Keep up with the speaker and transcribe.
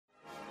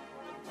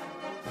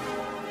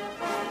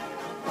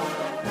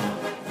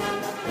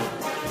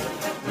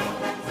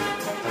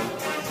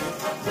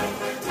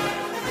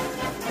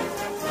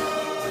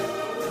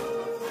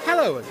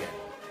Hello again,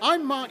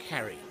 I'm Mark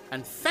Harry,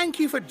 and thank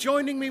you for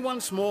joining me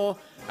once more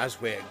as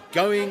we're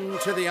going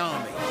to the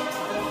army.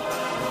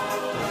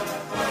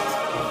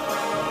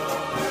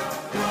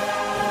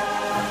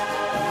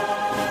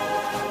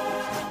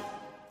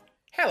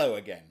 Hello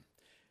again.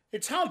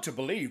 It's hard to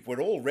believe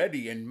we're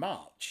already in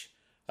March.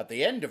 At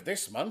the end of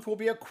this month, we'll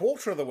be a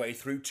quarter of the way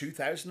through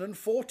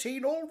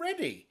 2014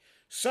 already.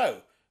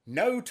 So,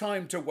 no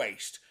time to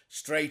waste,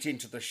 straight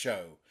into the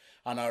show.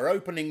 And our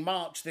opening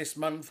march this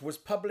month was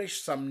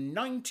published some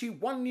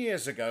 91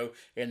 years ago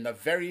in the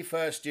very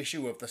first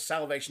issue of the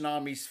Salvation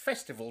Army's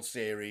Festival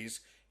series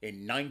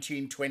in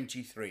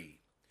 1923.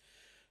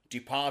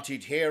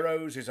 Departed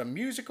Heroes is a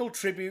musical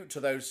tribute to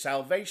those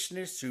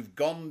Salvationists who've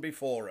gone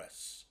before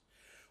us.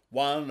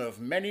 One of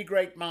many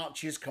great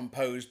marches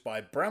composed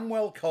by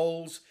Bramwell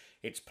Coles,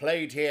 it's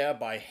played here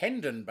by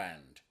Hendon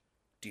Band.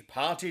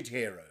 Departed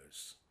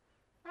Heroes.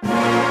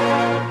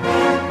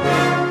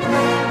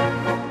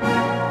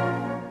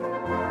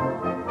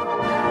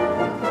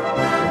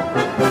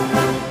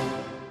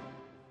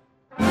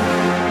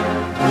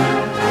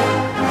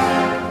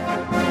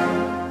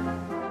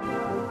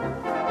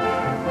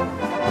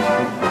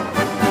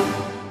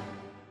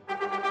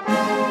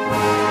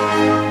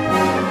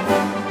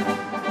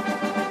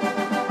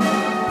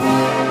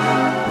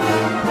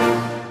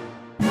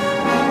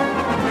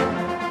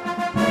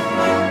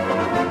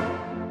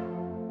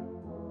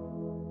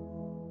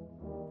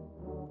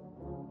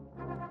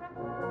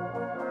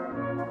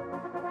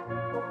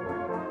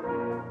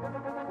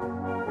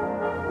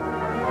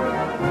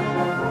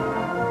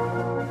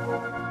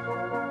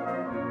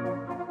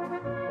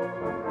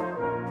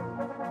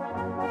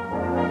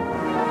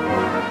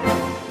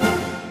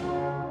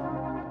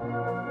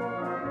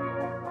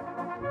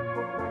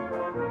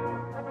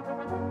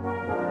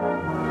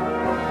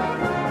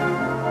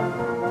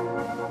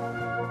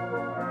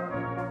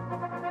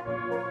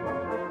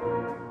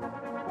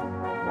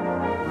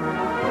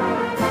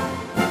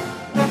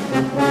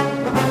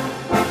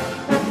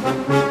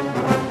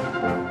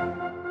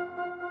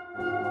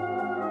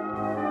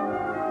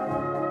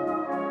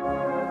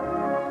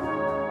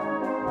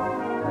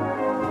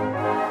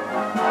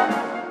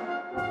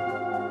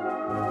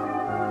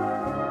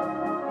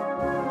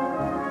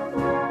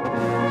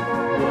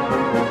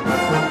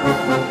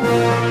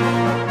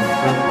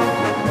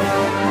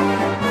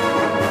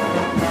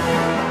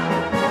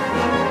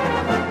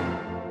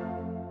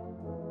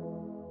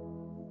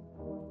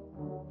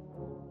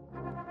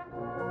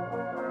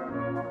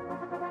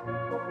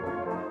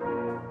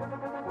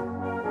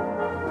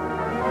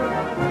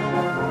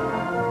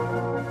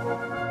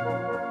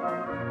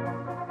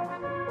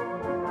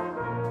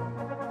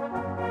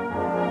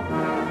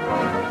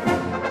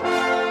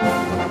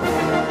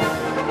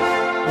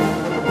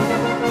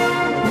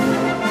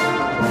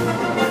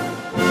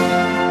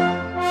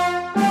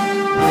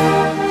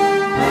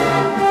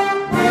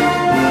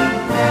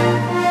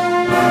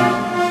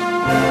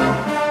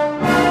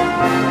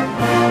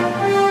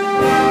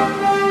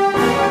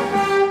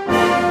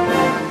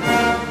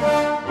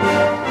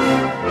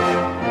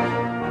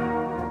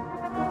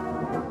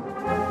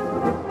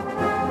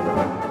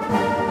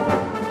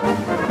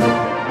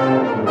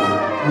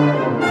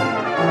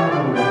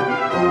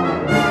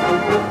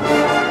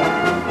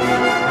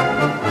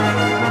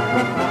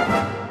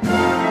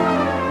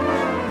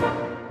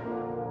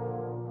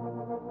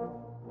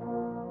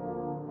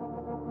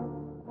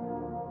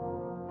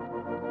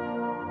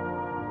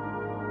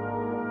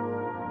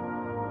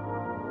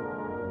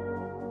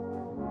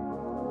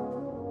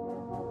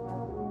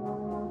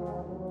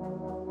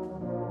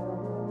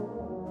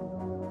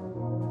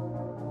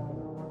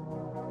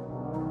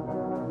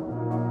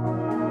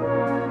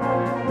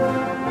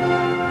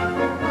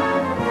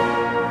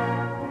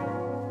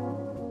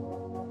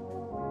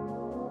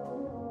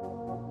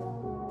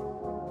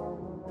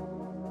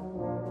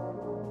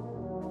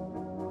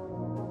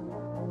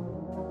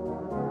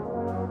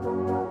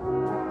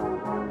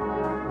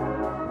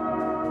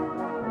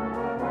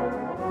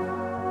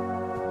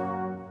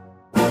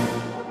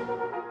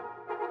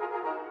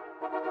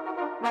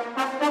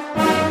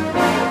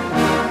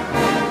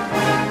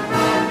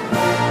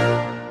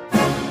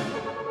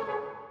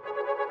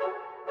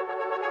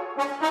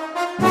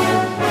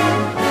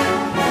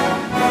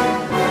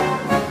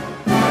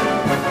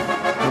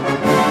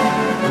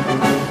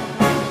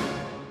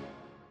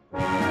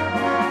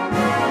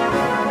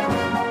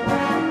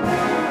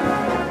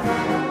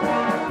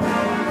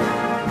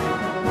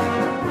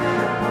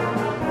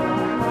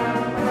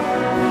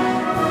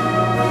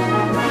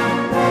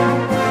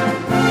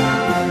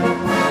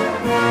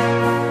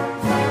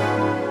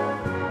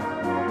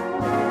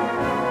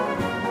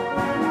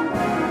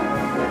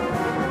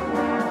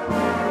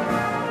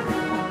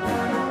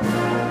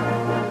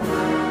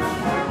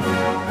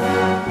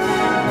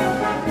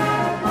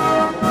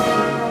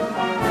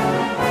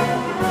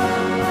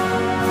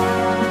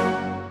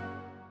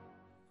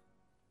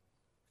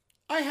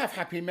 I have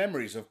happy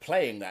memories of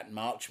playing that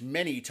march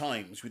many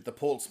times with the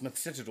Portsmouth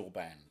Citadel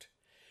Band.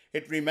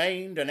 It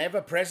remained an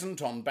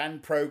ever-present on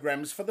band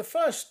programmes for the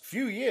first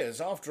few years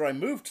after I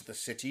moved to the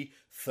city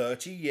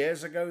 30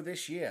 years ago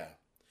this year.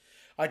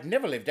 I'd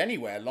never lived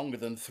anywhere longer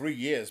than 3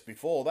 years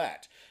before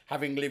that,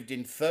 having lived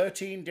in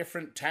 13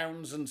 different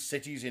towns and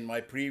cities in my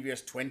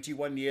previous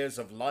 21 years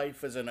of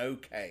life as an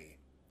OK.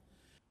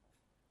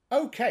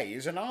 OK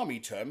is an army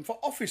term for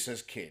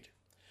officer's kid.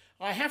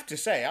 I have to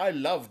say I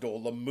loved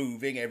all the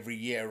moving every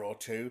year or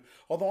two,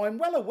 although I'm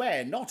well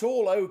aware not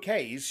all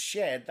OKs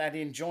shared that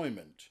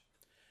enjoyment.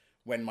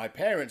 When my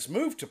parents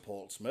moved to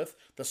Portsmouth,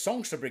 the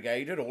Songster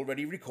Brigade had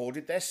already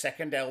recorded their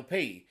second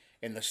LP,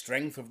 In the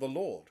Strength of the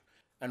Lord,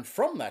 and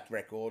from that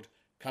record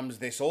comes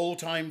this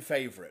all-time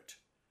favourite,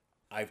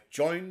 I've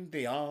Joined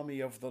the Army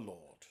of the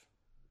Lord.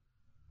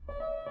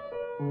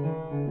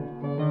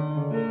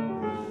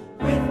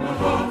 With my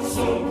heart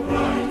so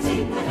bright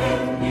in the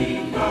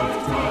heavenly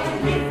light,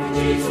 I live for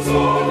Jesus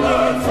all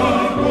the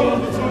time,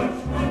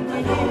 and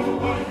I know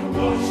I am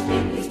washed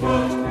in His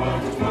blood,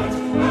 white,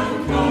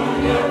 and I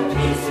am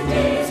peace in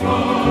His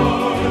heart.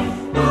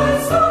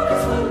 My soul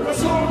is full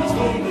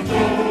of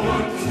joy,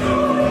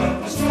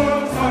 and the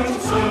strong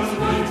righteousness,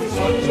 and the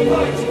such a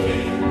mighty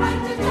King,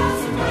 and the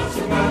dancing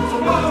mountain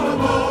above the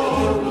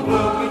wall, the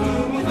work I do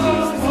with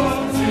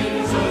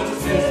Jesus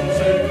is the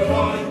Savior,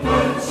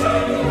 and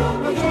Savior,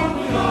 and join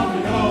the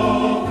army of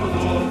the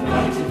Lord,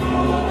 fighting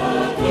for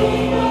the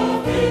King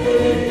of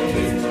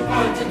Kings,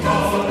 fighting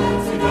God,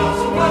 and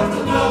also at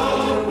the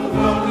Lord, the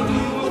work I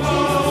do with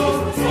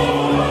Jesus,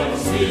 I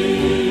see.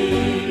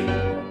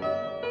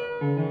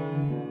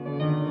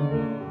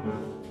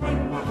 When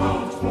my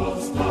heart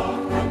was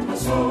dark and my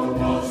soul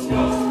was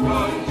lost,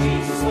 my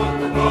Jesus won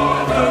the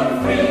pardon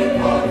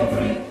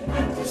free,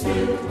 and He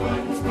stilled by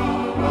His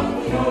power on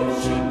the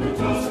ocean we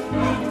tossed,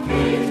 and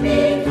made me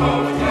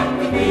covered and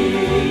with me.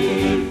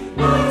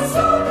 My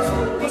soul is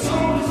full of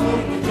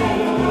joy,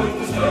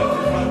 the strength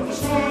of the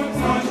strong,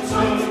 righteous,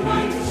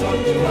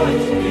 such a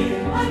mighty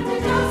King, and the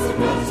dancing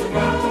mountain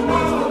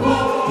above the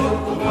wall,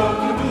 the work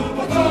I do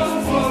with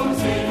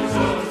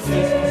Jesus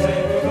is the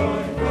Savior,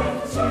 and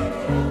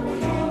Savior, and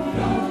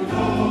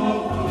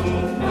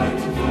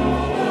fighting for the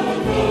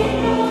King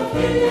of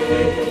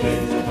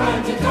Kings,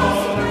 fighting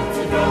God,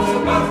 and also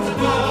at the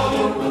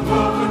Lord, the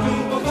work I do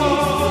with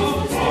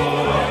Jesus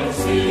I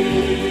see.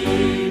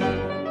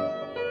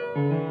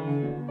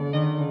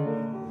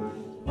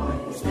 By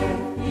His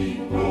death He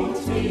brought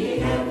me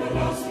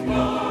everlasting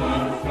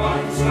life, by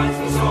His stripes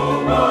my soul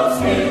was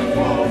healed,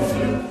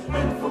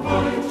 and for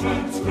my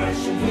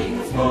transgression He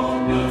has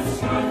borne the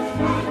strife,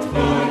 and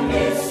by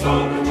His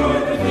sorrow joy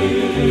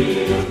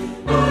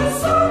redeemed. My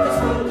soul is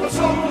full of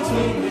joy,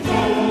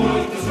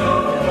 the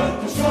strong and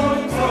the strong,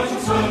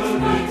 righteous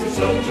and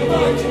such a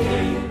mighty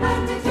King,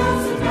 and the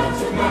dancing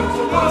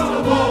mountain above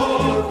the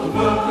wall, the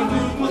work I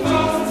do with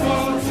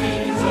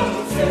Jesus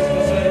is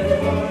the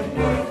Savior,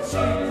 and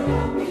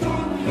Savior, we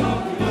join the army of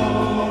the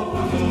Lord,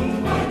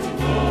 fighting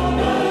for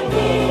the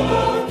King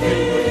of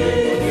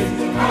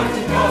Kings,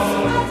 fighting God,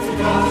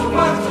 and also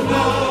at the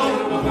Lord,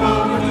 the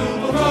work I do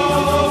with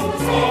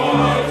Jesus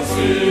I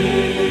see.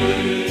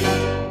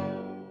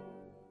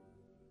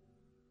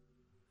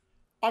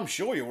 I'm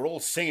sure you were all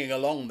singing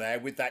along there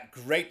with that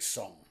great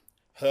song.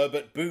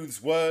 Herbert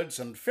Booth's words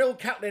and Phil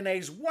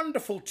Catlinay's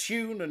wonderful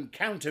tune and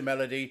counter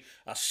melody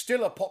are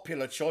still a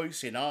popular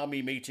choice in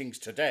army meetings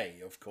today,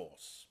 of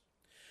course.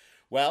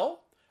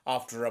 Well,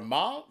 after a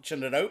march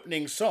and an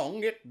opening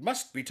song, it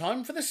must be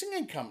time for the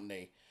singing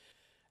company.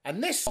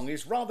 And this song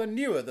is rather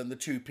newer than the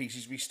two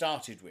pieces we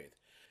started with.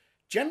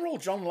 General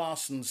John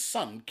Larson's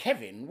son,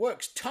 Kevin,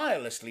 works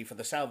tirelessly for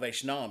the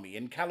Salvation Army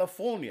in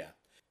California.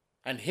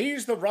 And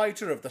he's the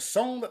writer of the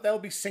song that they'll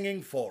be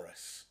singing for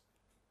us,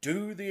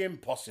 Do the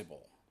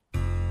Impossible.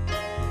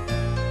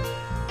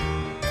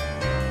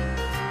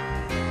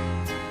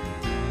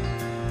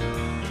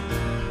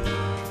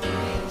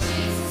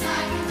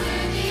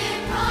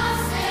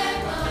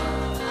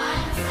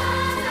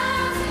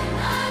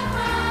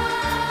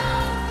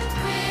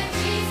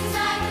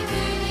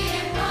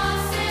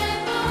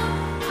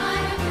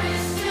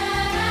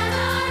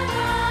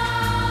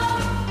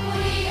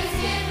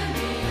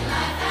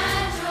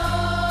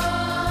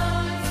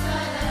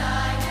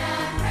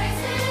 Praise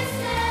His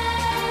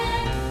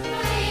name.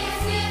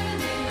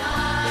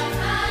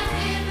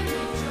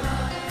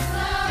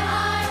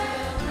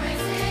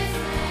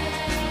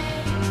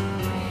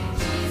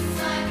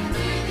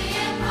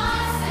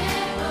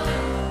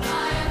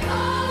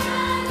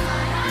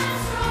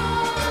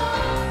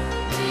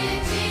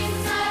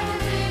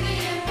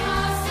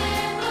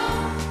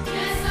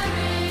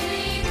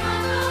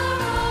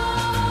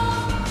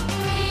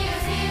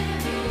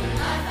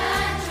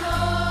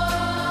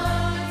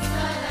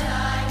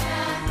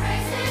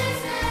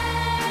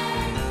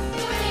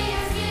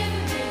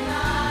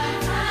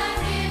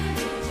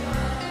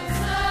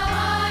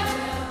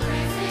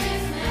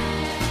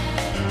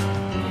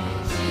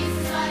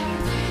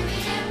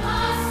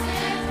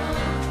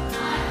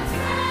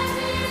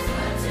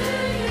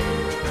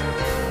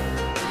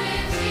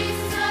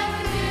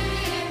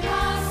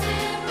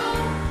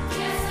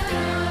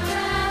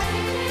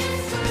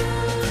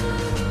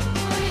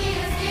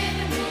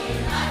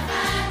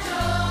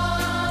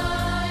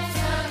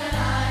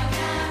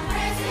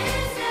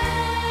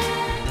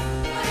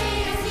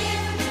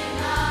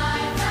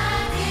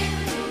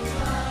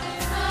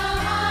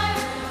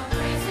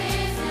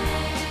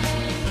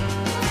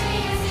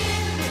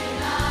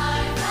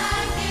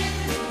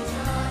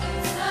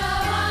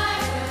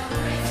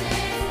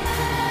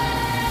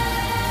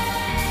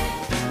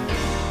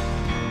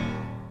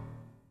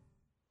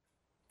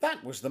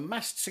 that was the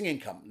massed singing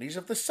companies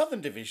of the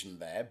Southern Division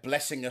there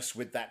blessing us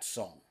with that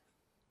song.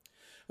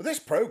 Well, this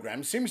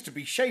programme seems to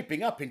be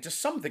shaping up into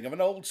something of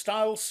an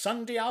old-style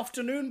Sunday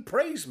afternoon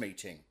praise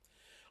meeting.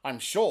 I'm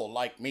sure,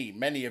 like me,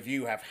 many of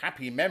you have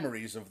happy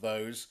memories of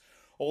those,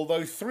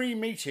 although 3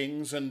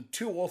 meetings and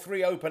 2 or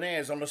 3 open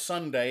airs on a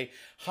Sunday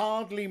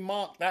hardly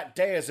marked that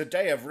day as a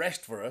day of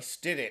rest for us,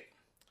 did it?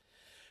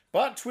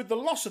 But with the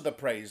loss of the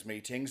praise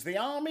meetings, the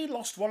army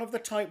lost one of the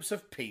types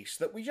of peace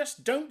that we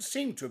just don't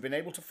seem to have been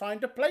able to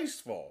find a place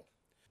for.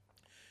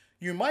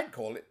 You might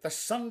call it the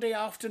Sunday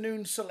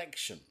afternoon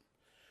selection.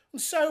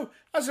 And so,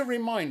 as a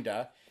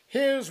reminder,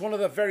 here's one of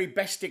the very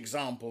best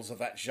examples of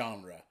that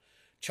genre,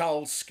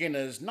 Charles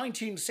Skinner's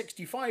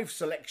 1965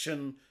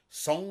 selection,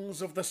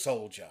 Songs of the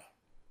Soldier.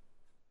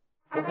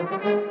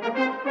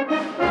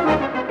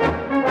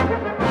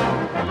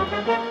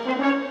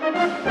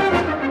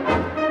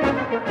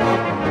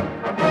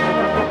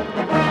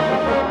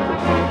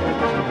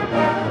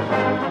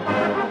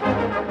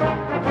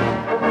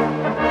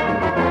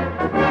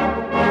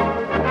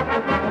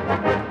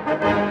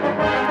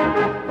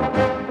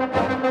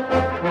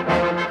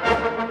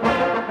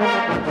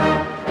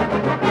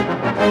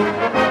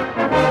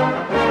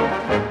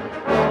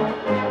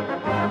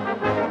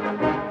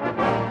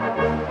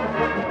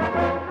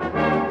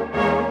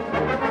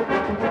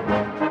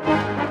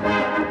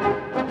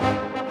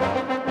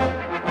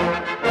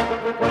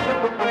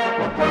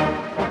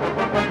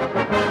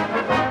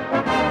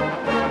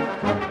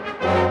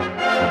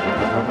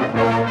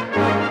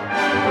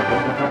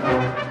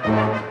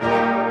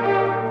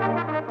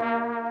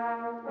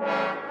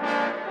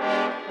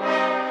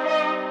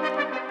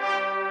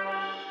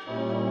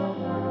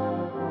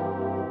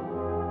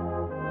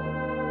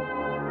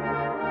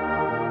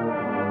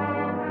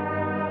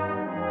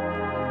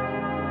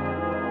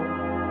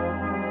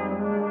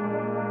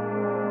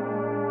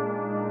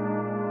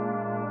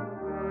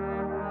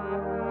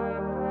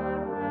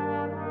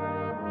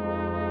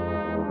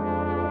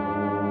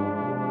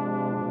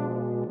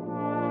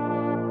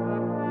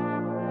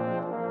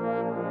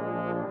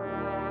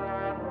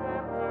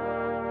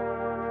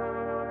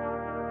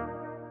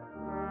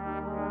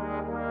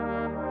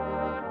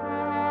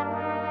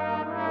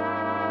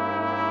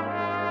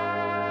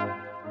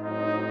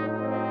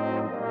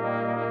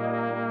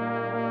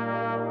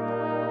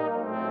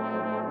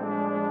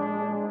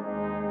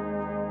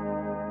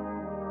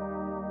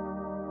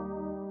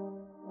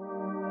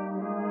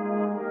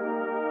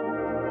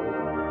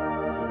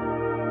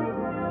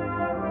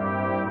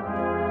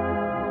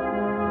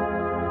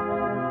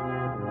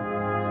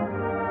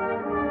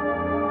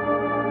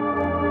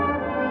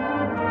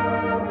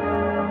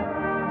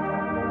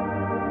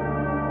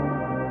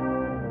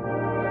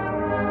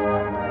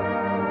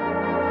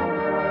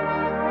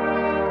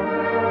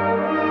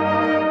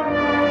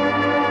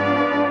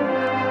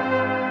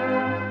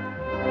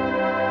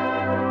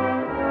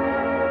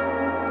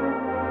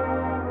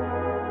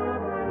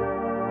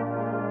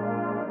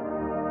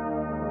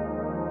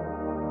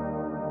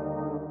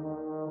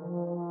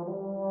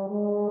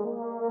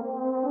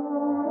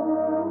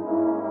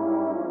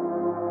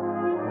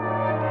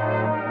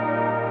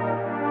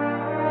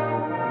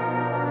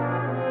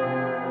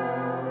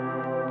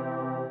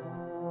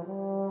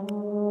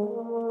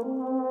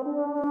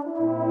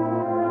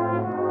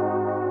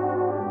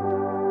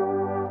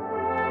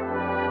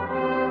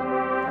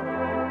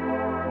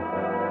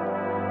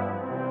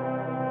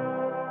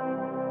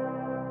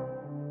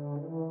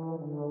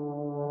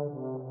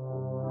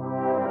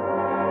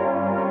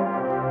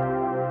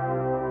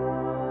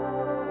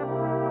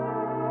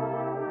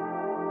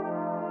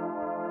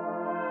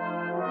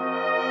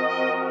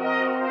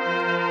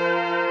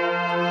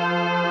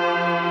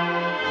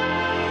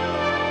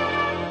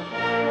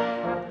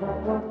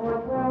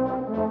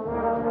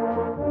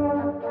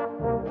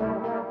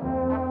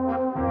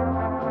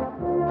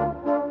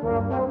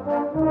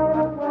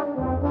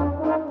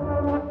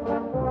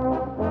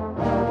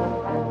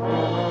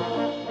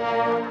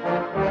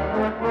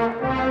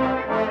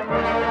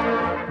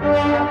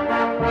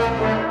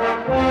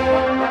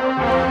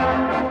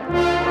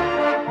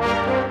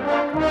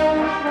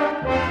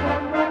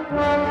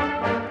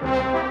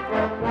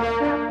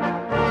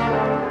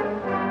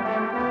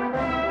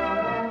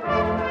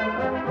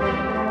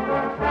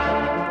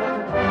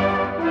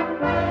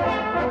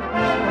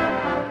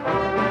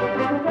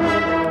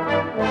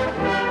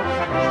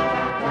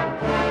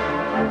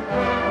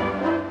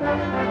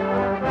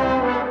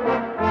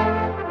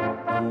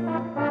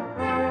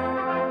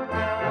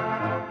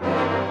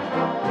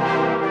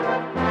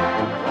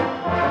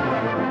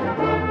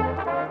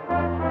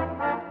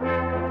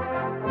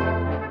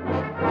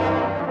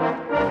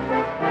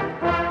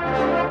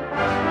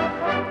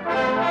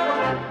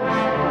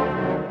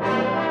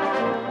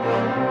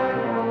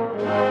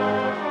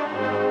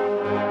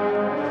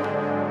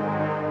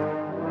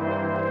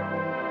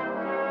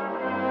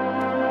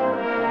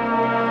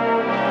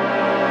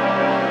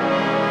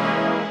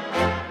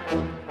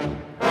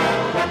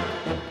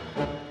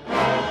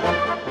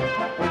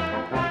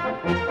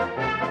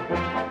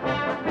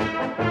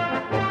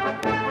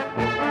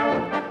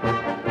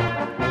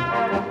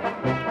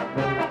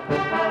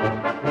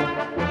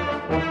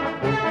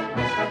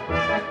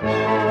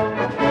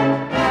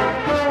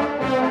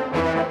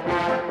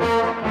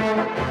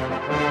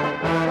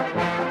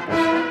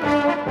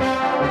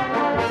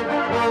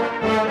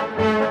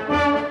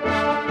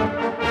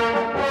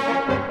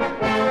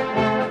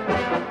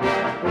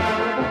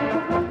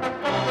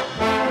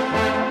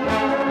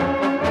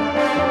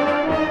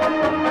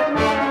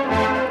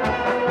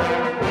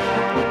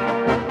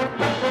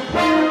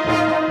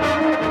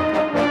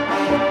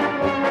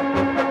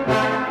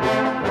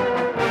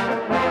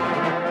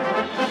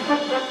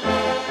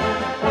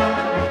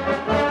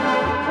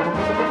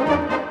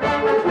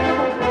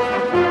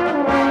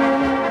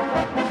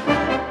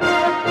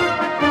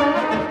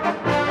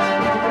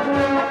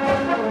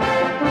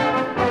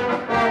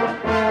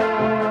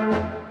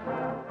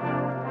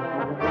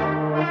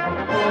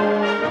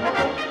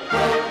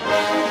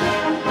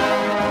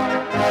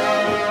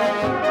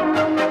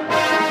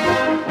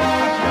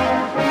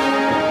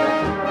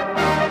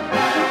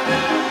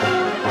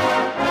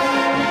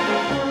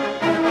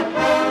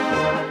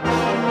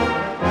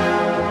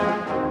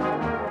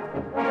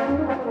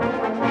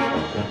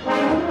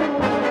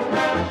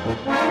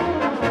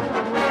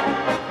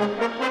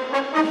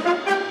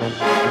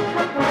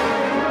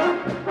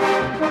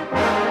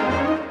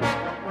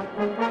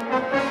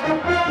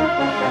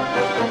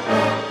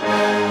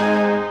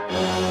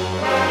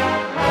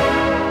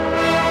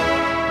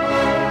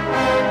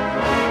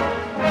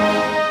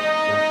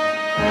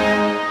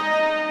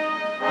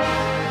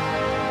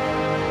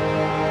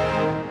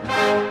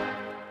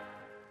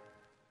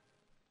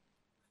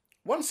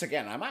 once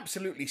again, I'm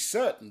absolutely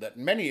certain that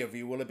many of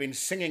you will have been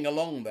singing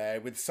along there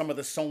with some of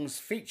the songs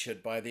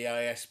featured by the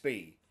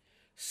ISB.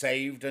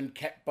 Saved and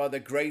kept by the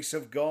grace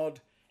of God,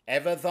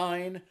 Ever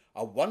Thine,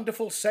 A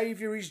Wonderful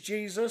Saviour is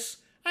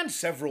Jesus, and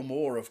several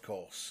more, of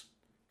course.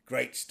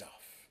 Great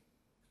stuff.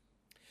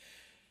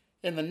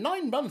 In the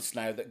 9 months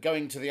now that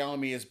Going to the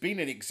Army has been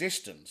in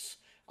existence,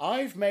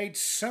 I've made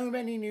so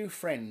many new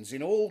friends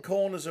in all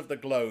corners of the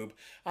globe,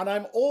 and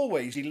I'm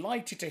always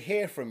delighted to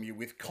hear from you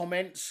with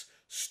comments,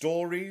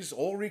 stories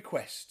or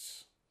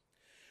requests.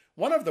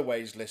 One of the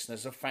ways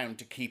listeners have found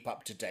to keep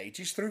up to date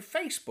is through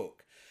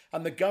Facebook,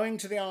 and the Going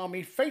to the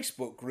Army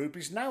Facebook group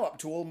is now up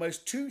to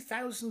almost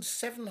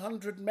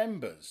 2,700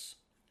 members.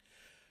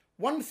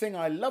 One thing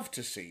I love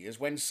to see is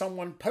when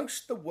someone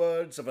posts the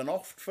words of an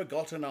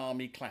oft-forgotten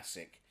Army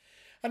classic,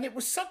 and it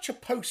was such a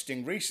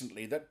posting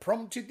recently that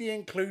prompted the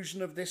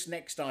inclusion of this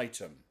next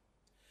item.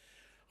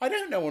 I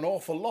don't know an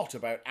awful lot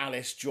about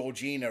Alice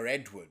Georgina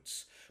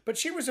Edwards, but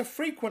she was a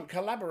frequent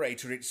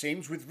collaborator, it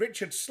seems, with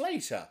Richard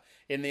Slater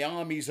in the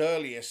Army's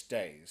earliest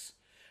days,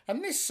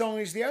 and this song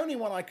is the only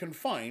one I can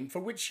find for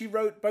which she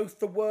wrote both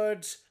the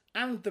words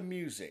and the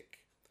music.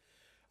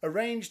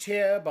 Arranged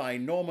here by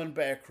Norman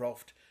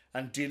Bearcroft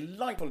and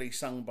delightfully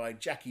sung by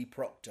Jackie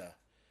Proctor,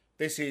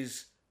 this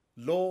is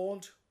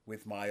Lord,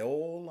 with my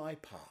all I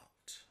part.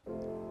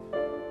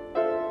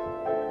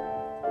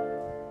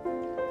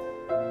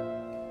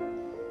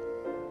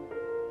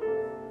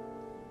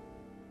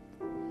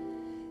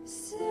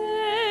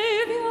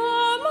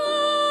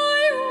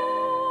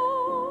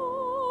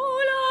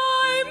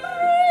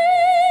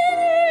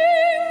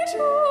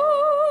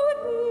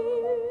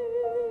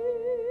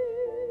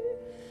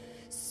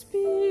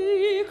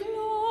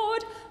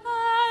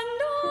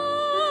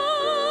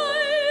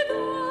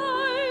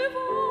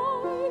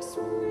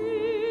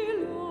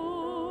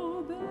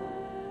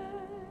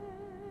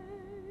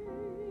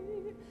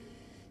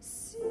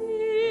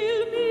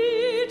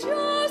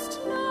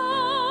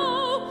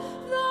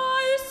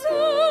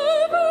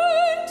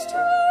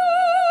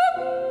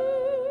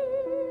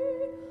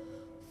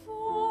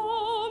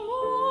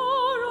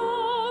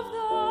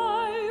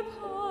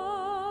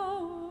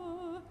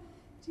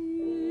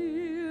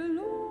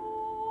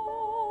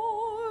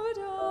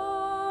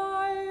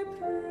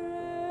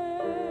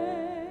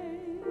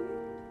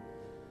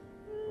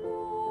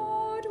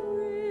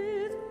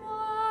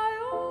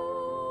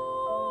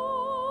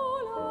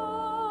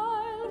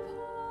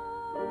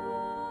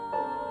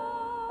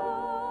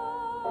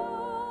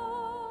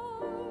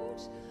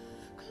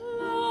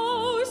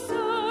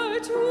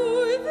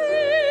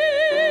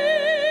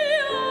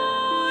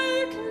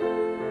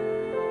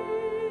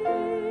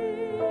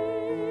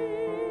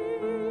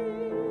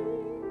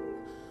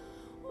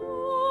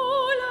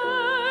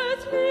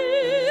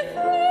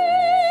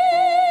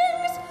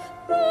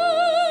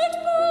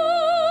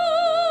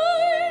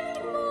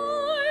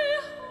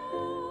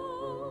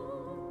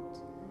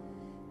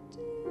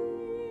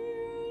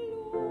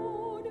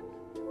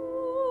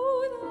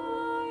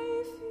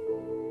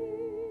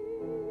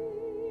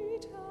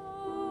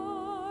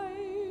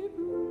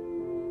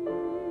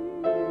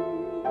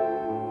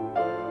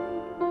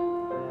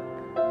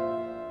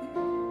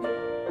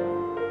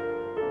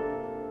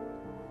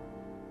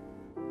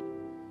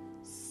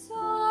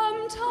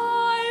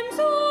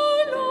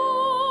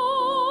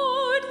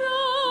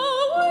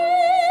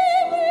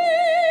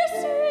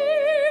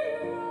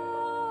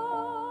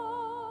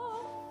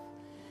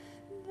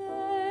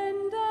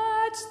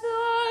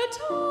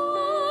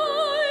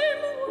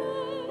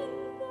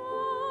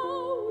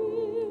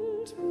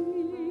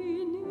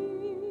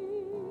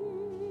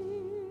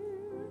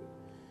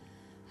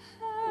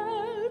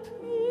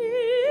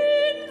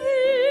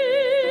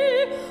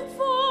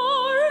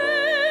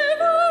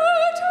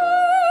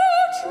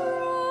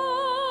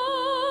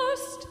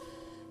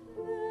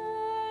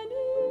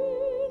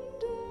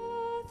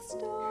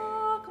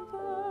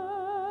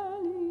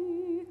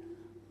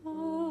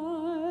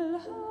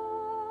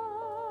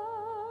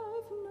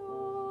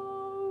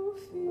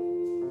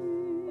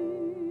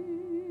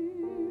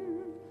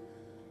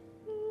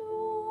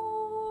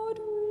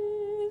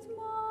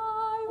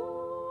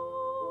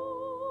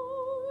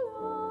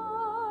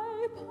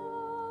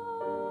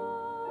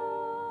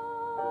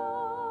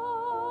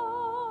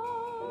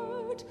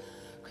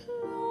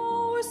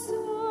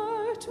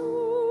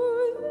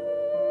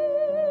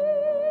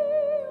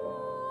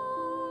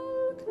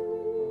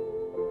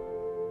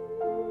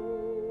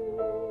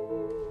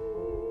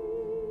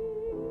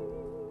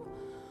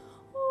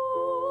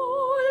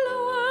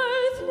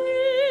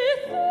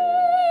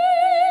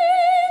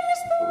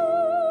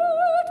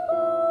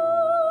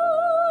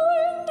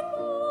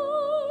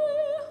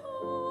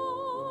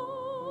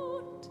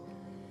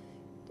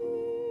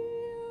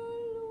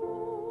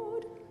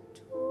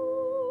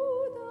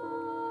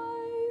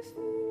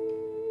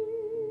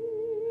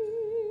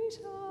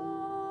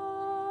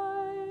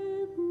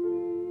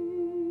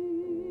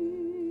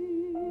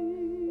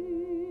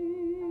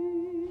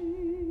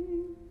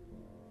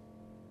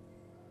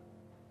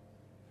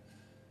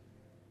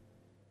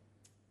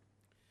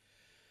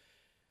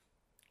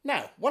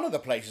 One of the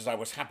places I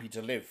was happy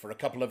to live for a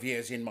couple of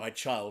years in my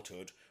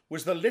childhood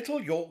was the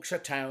little Yorkshire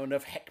town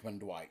of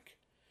Heckmondwike.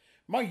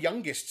 My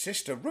youngest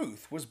sister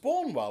Ruth was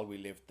born while we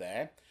lived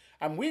there,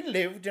 and we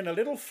lived in a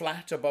little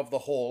flat above the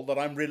hall that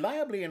I'm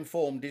reliably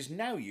informed is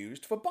now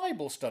used for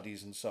Bible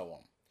studies and so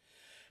on.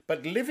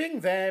 But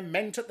living there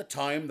meant at the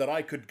time that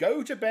I could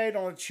go to bed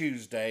on a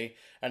Tuesday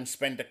and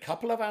spend a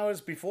couple of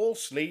hours before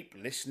sleep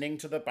listening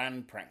to the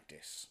band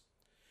practice.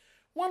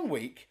 One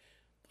week,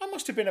 I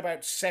must have been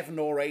about 7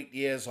 or 8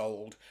 years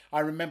old,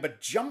 I remember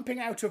jumping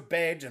out of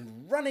bed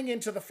and running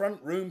into the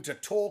front room to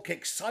talk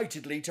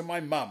excitedly to my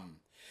mum.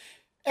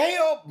 "Hey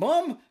up,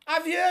 Mum,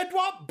 have you heard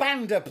what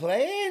band are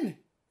playing?"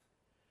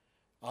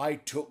 I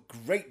took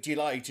great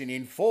delight in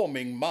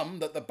informing Mum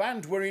that the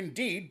band were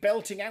indeed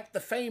belting out the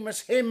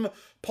famous hymn,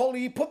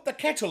 "Polly, Put the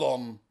Kettle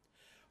On."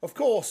 Of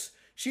course,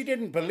 she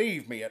didn't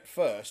believe me at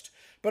first,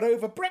 but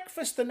over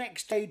breakfast the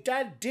next day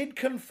Dad did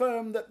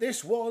confirm that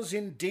this was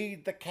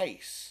indeed the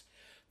case,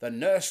 the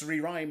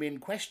nursery rhyme in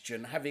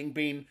question having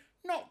been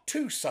not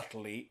too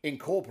subtly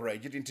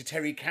incorporated into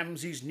Terry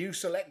Camsey's new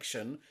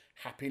selection,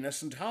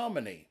 Happiness and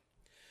Harmony,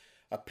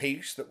 a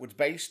piece that was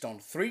based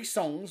on 3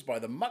 songs by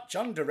the much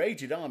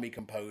underrated army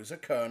composer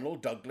Colonel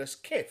Douglas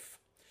Kiff,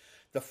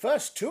 the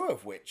first 2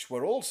 of which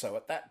were also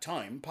at that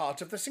time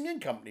part of the singing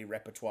company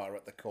repertoire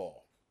at the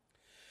Corps.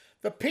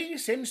 The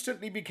piece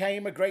instantly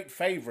became a great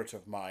favourite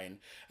of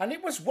mine, and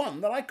it was one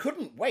that I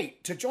couldn't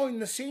wait to join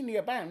the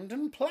senior band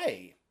and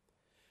play.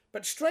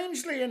 But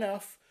strangely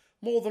enough,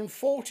 more than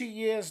 40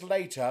 years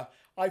later,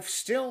 I've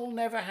still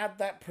never had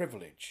that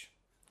privilege.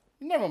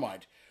 Never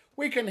mind,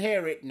 we can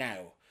hear it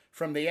now,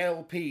 from the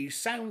LP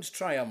Sounds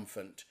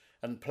Triumphant,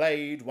 and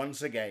played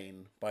once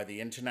again by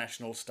the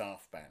International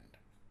Staff Band.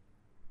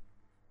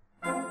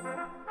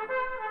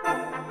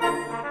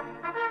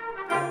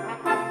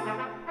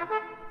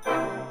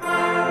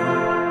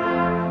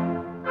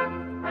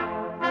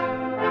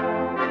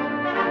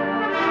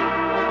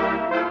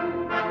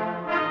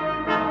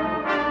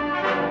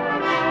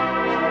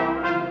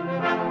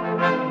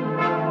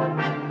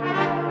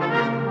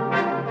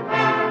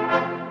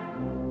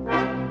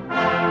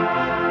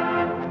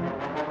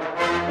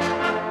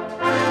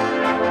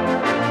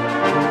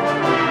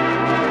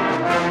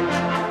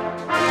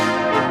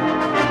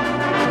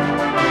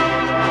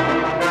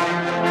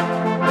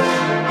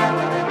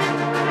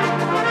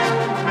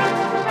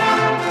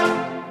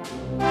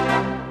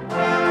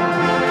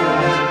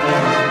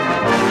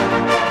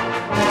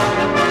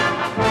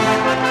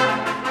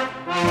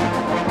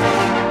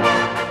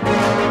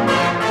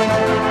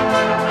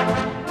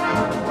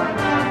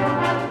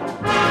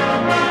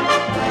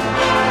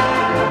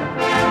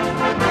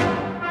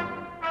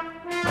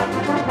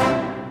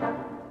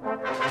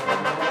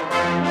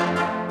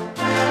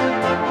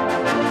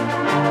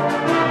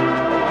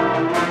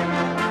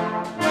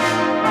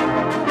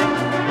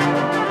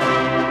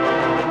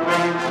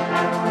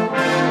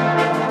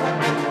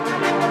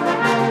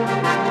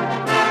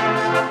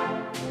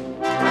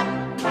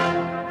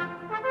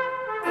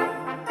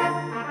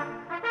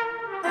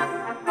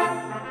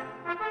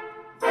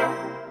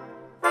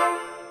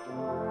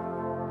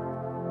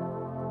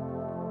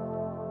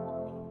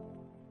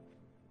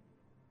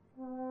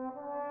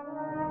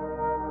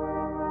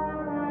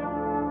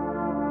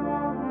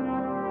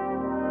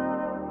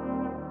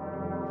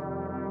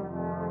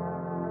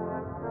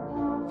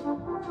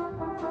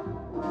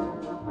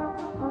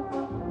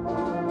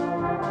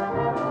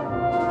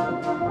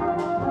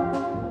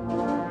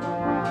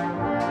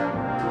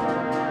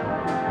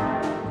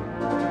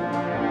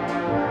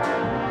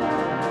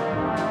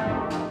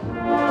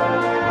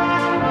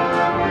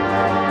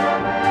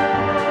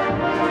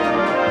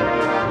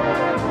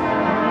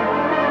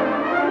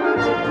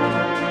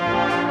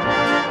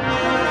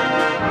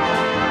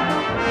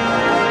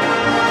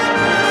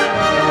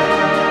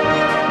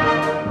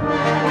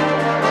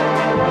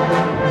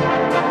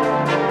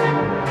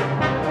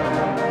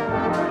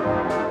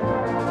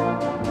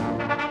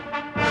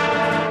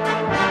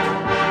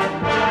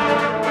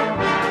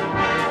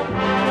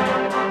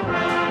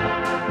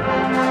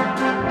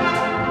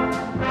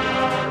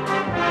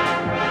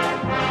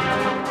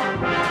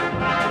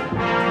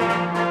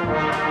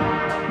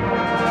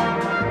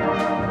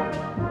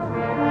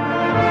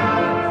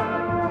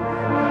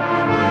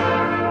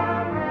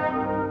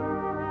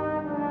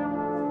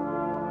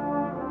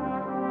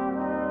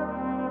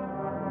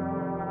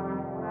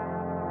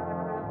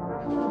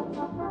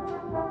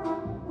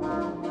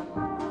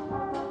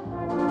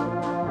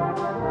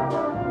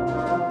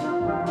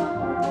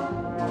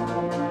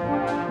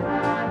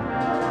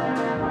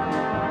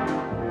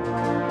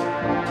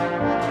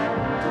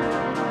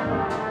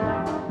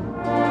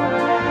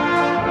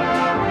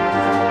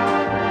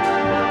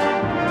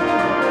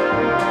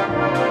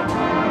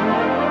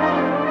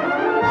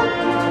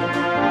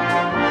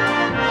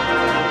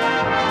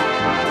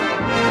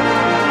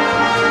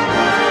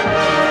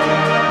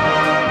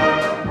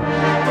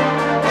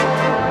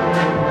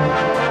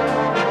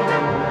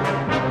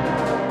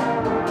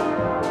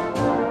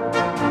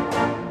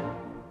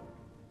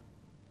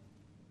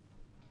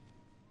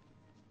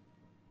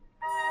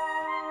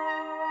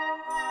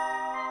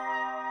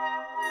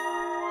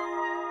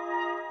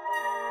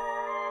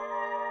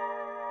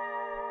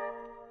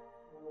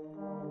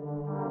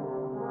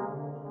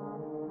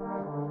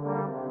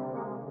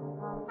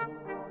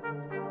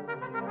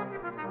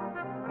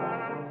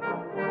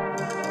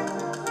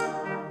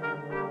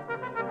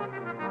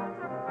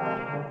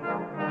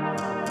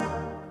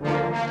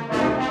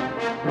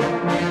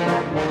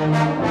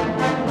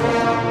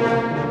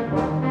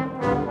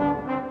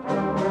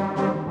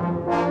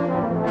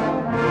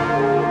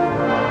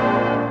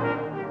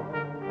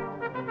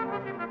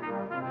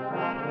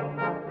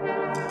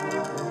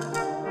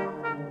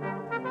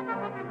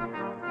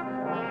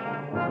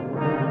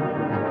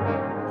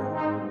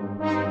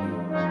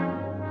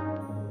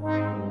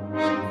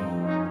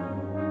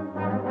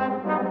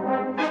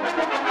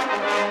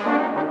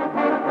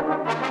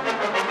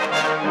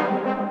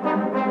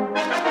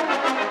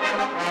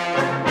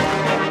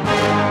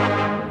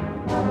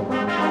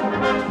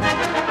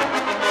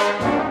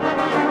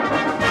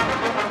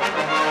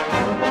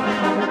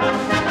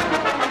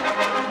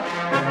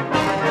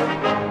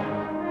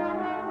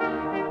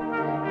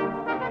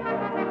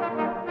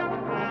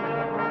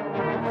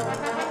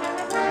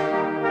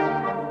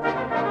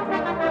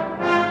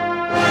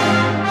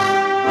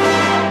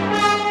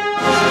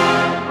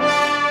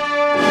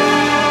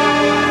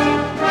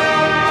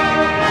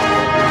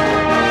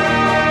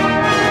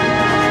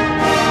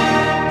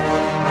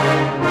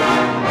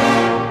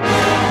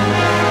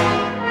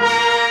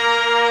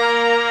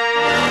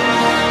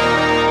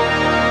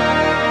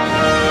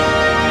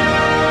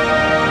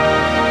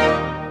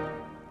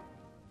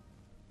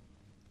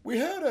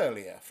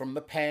 From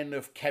the pen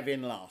of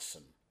Kevin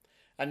Larson.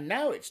 And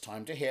now it's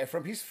time to hear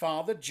from his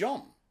father,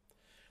 John.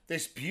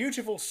 This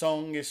beautiful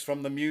song is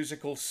from the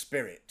musical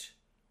Spirit,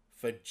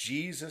 For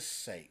Jesus'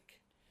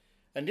 Sake.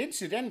 And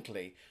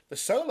incidentally, the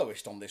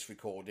soloist on this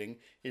recording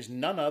is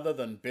none other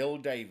than Bill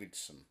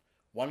Davidson,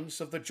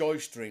 once of the Joy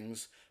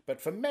Strings,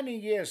 but for many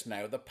years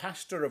now the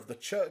pastor of the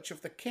Church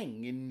of the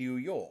King in New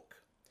York.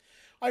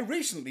 I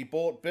recently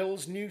bought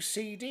Bill's new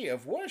CD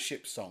of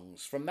worship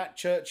songs from that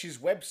church's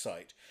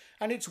website,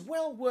 and it's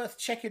well worth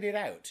checking it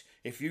out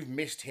if you've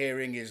missed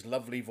hearing his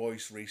lovely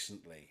voice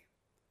recently.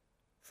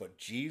 For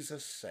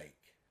Jesus' sake.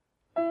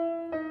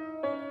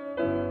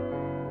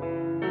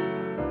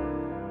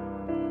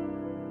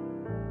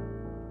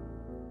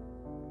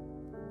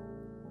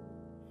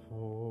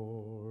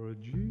 For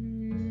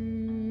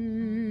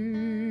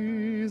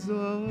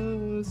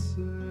Jesus'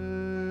 sake,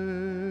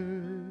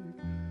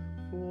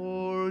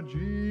 for Jesus'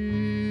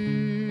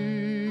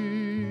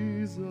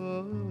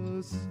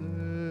 sake,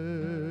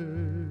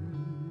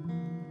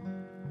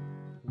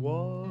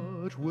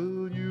 what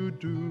will you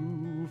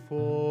do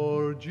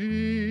for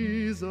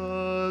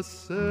Jesus'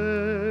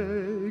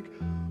 sake?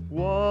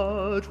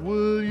 What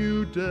will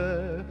you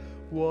dare?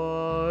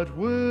 What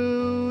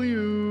will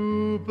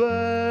you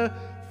bear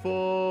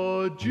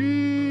for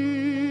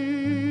Jesus'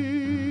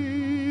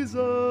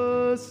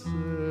 sake?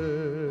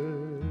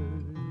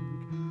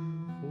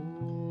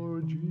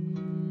 For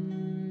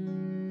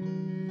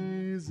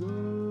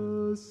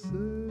Jesus' sake,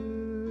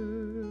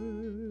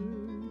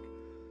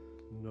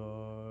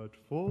 not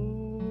for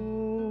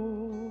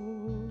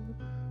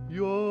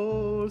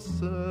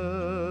yourself,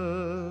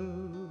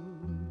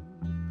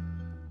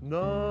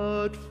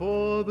 not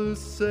for the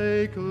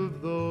sake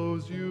of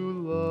those you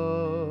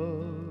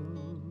love.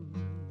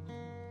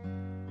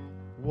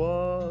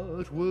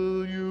 What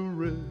will you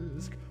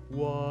risk?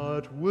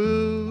 What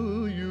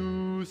will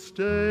you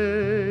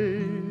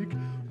stake?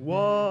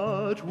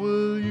 What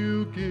will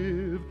you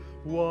give?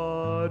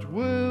 What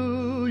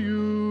will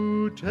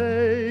you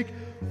take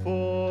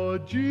for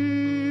Jesus'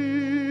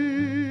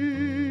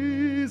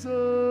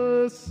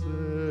 sake?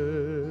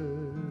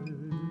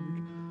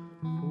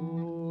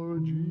 For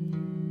Jesus'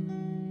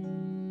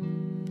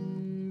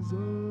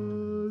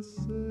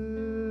 sake.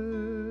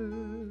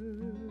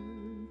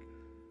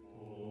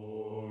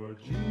 For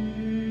Jesus'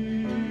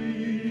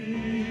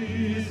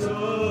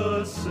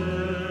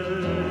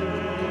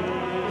 sake.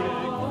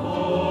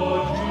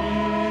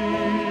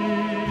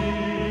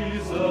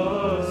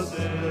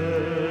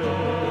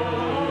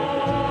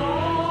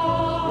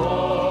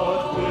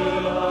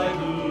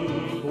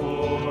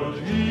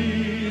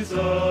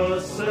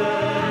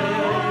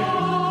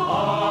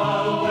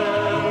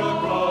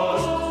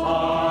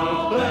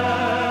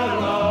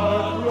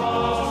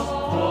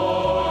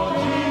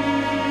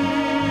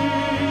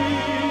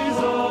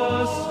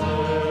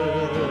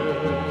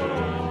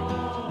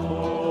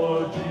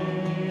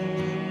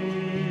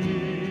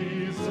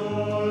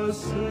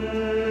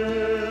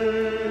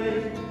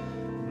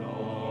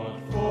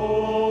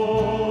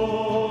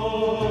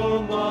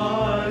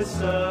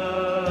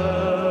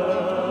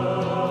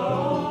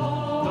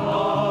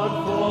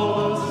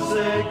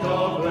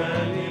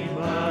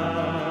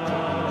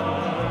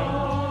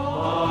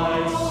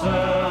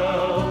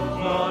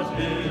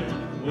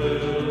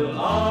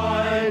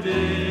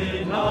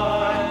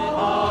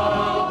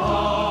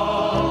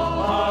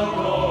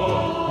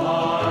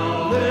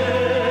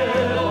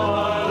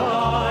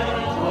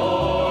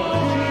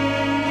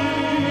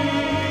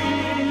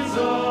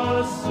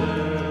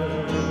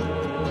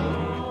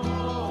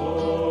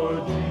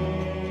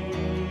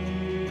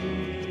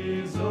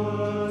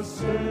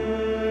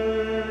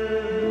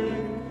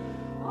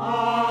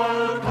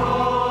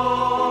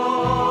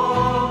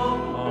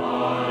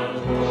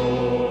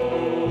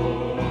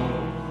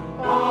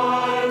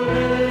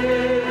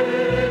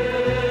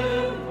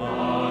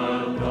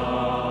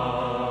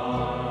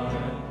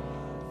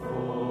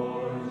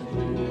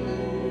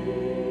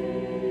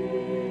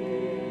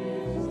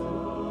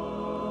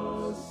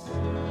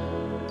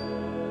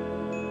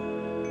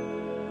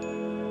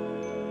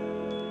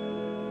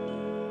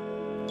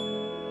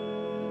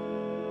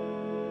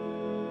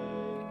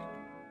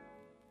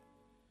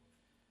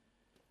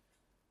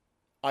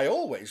 I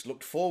always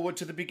looked forward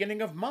to the beginning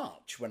of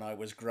March when I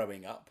was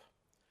growing up.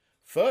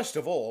 First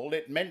of all,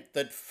 it meant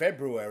that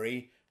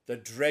February, the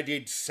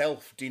dreaded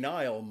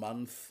self-denial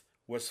month,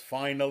 was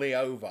finally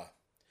over.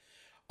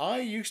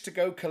 I used to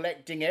go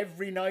collecting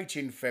every night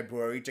in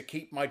February to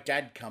keep my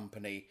dad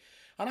company,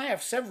 and I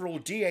have several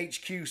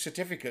DHQ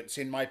certificates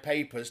in my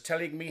papers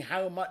telling me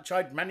how much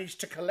I'd managed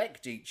to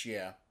collect each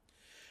year.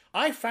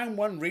 I found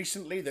one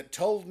recently that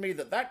told me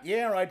that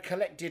year I'd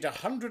collected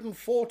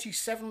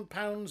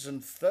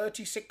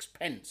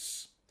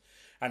 £147.36,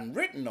 and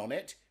written on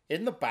it,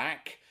 in the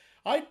back,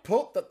 I'd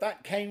put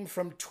that came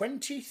from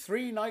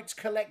 23 nights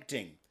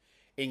collecting,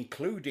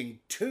 including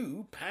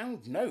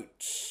 £2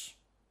 notes.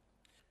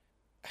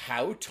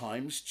 How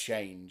times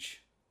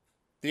change.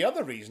 The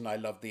other reason I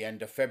loved the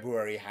end of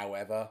February,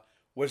 however,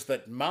 was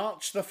that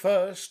March the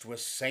 1st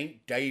was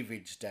St.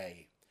 David's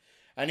Day.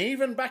 And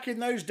even back in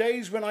those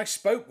days when I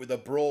spoke with a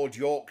broad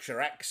Yorkshire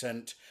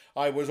accent,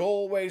 I was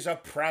always a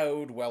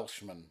proud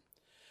Welshman.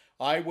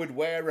 I would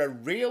wear a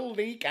real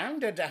leek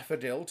and a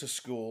daffodil to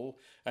school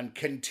and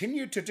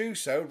continued to do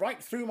so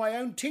right through my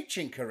own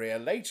teaching career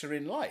later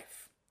in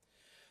life.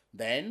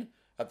 Then,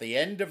 at the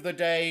end of the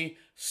day,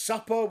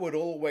 supper would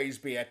always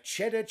be a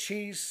cheddar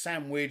cheese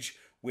sandwich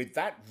with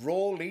that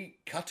raw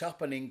leek cut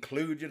up and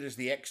included as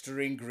the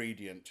extra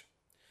ingredient.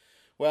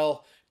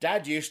 Well,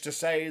 Dad used to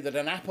say that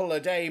an apple a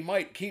day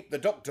might keep the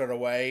doctor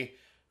away,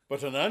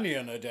 but an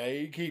onion a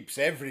day keeps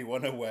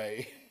everyone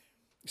away.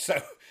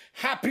 So,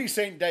 happy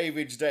St.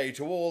 David's Day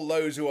to all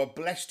those who are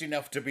blessed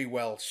enough to be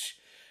Welsh,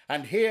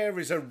 and here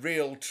is a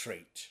real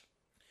treat.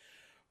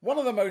 One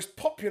of the most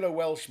popular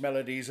Welsh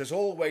melodies has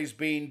always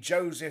been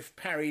Joseph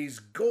Parry's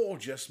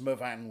gorgeous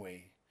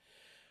Myfanwy.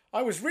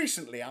 I was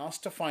recently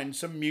asked to find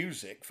some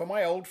music for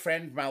my old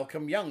friend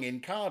Malcolm Young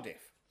in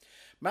Cardiff.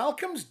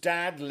 Malcolm's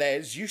dad,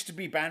 Les, used to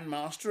be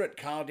bandmaster at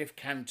Cardiff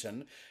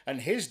Canton,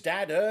 and his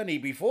dad, Ernie,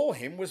 before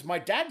him, was my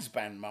dad's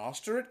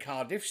bandmaster at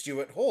Cardiff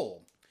Stuart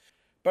Hall.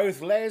 Both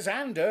Les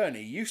and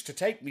Ernie used to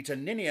take me to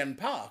Ninian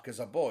Park as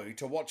a boy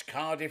to watch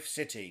Cardiff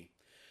City.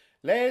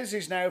 Les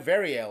is now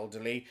very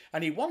elderly,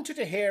 and he wanted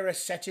to hear a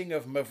setting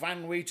of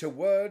Myfanwy to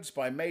words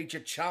by Major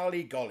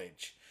Charlie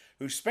Gollidge,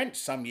 who spent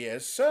some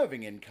years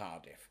serving in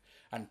Cardiff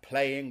and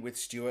playing with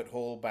Stuart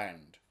Hall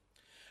Band.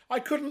 I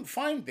couldn't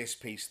find this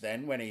piece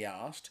then when he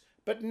asked,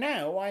 but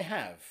now I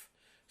have,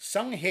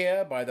 sung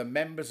here by the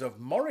members of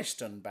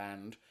Morriston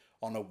Band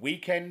on a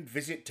weekend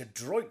visit to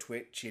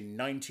Droitwich in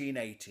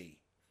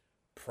 1980.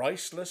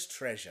 Priceless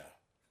treasure.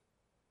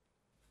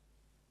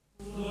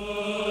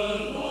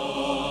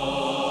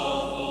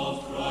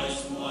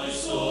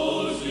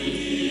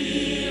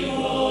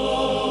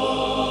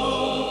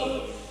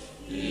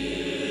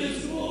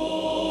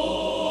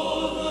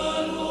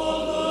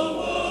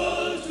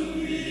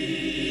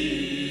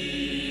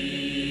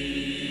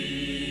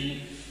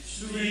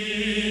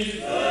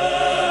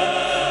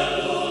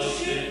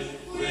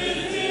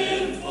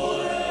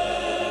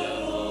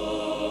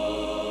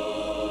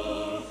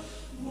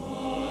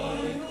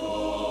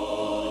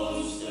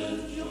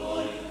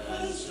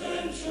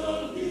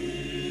 Shall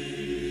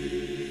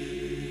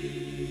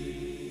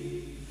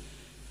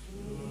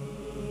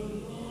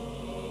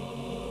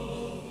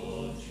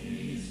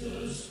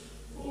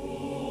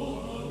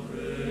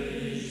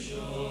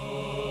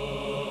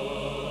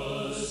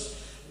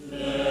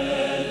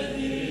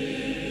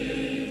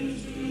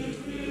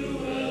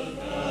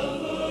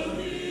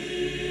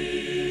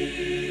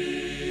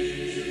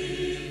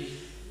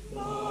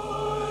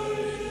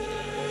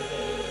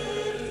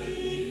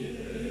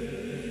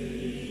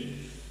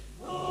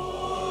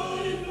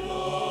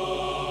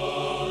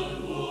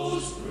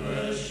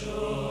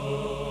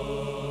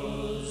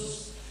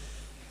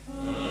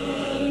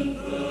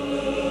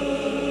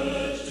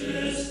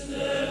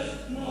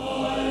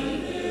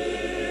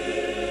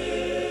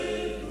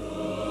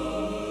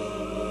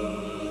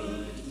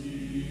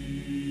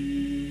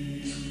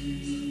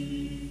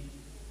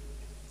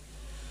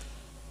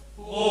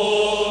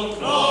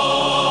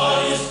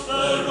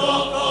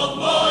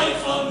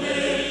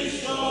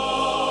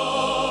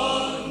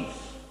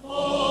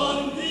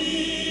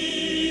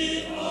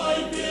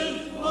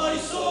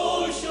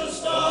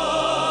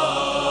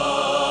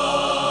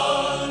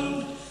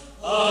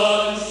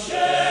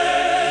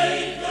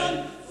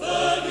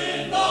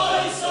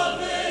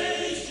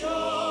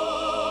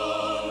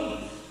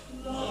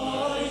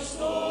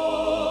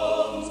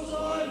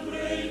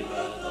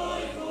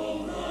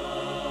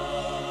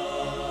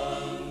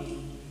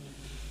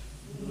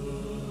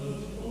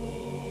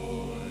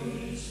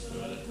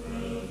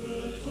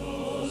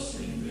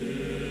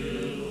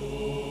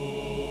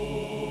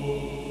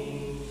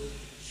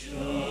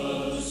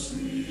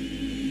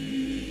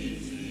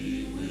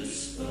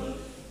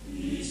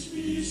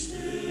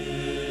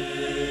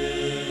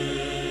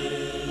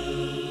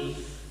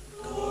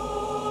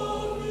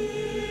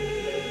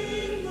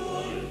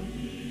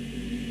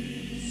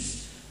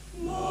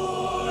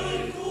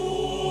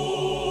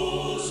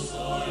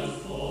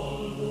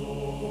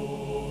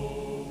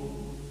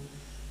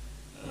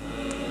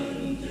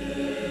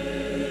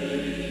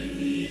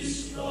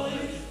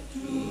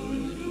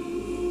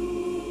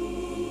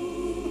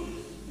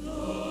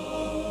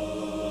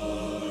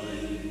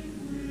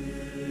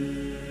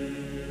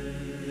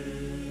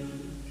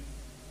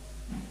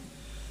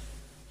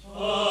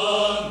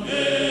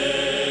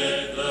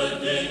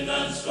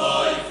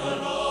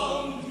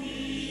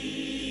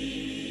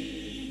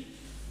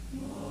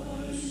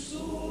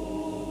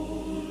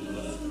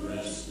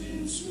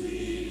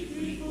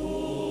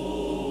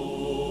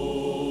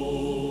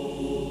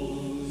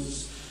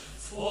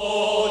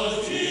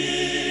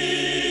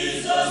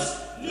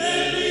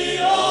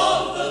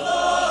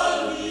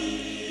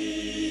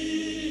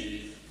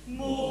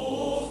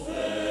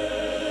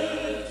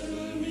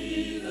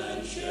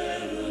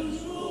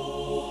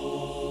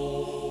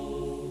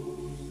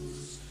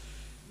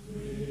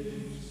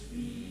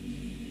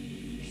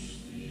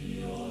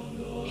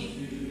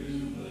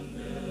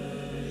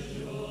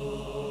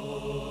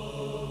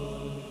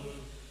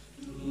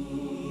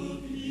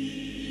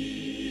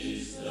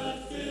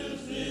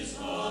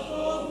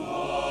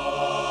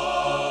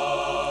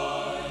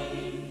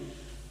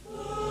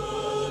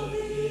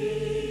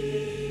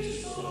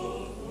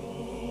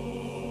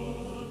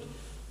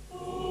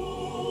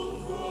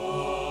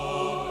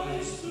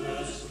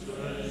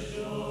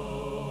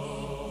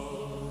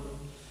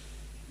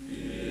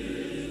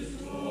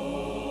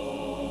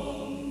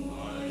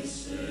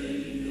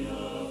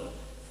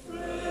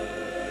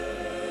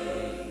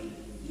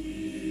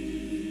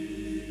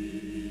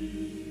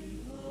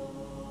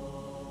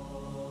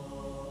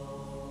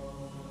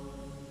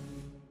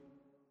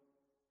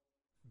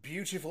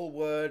beautiful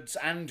words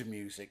and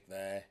music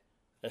there,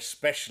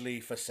 especially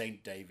for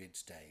St.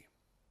 David's Day.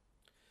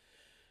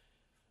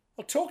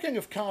 Well, talking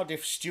of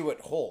Cardiff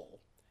Stuart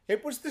Hall,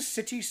 it was the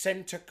city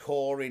centre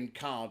core in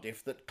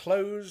Cardiff that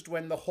closed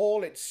when the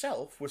hall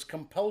itself was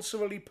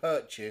compulsorily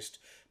purchased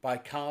by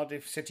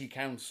Cardiff City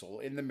Council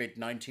in the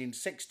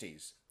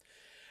mid-1960s.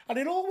 And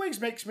it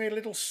always makes me a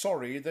little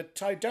sorry that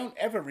I don't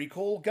ever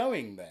recall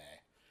going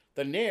there,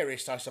 the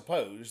nearest, I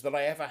suppose, that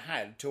I ever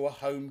had to a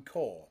home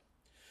core.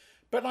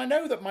 But I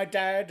know that my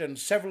dad and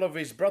several of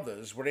his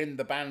brothers were in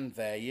the band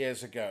there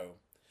years ago,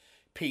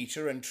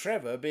 Peter and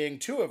Trevor being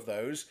two of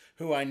those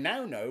who I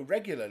now know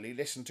regularly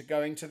listen to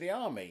Going to the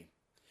Army.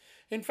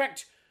 In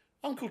fact,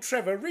 Uncle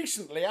Trevor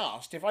recently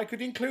asked if I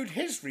could include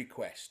his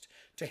request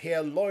to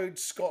hear Lloyd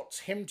Scott's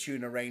hymn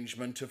tune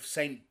arrangement of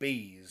St.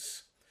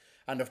 Bees.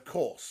 And of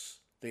course,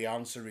 the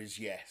answer is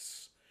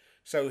yes.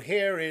 So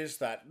here is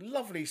that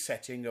lovely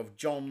setting of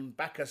John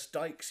Bacchus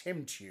Dyke's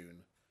hymn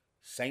tune,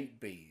 St.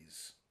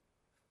 Bees.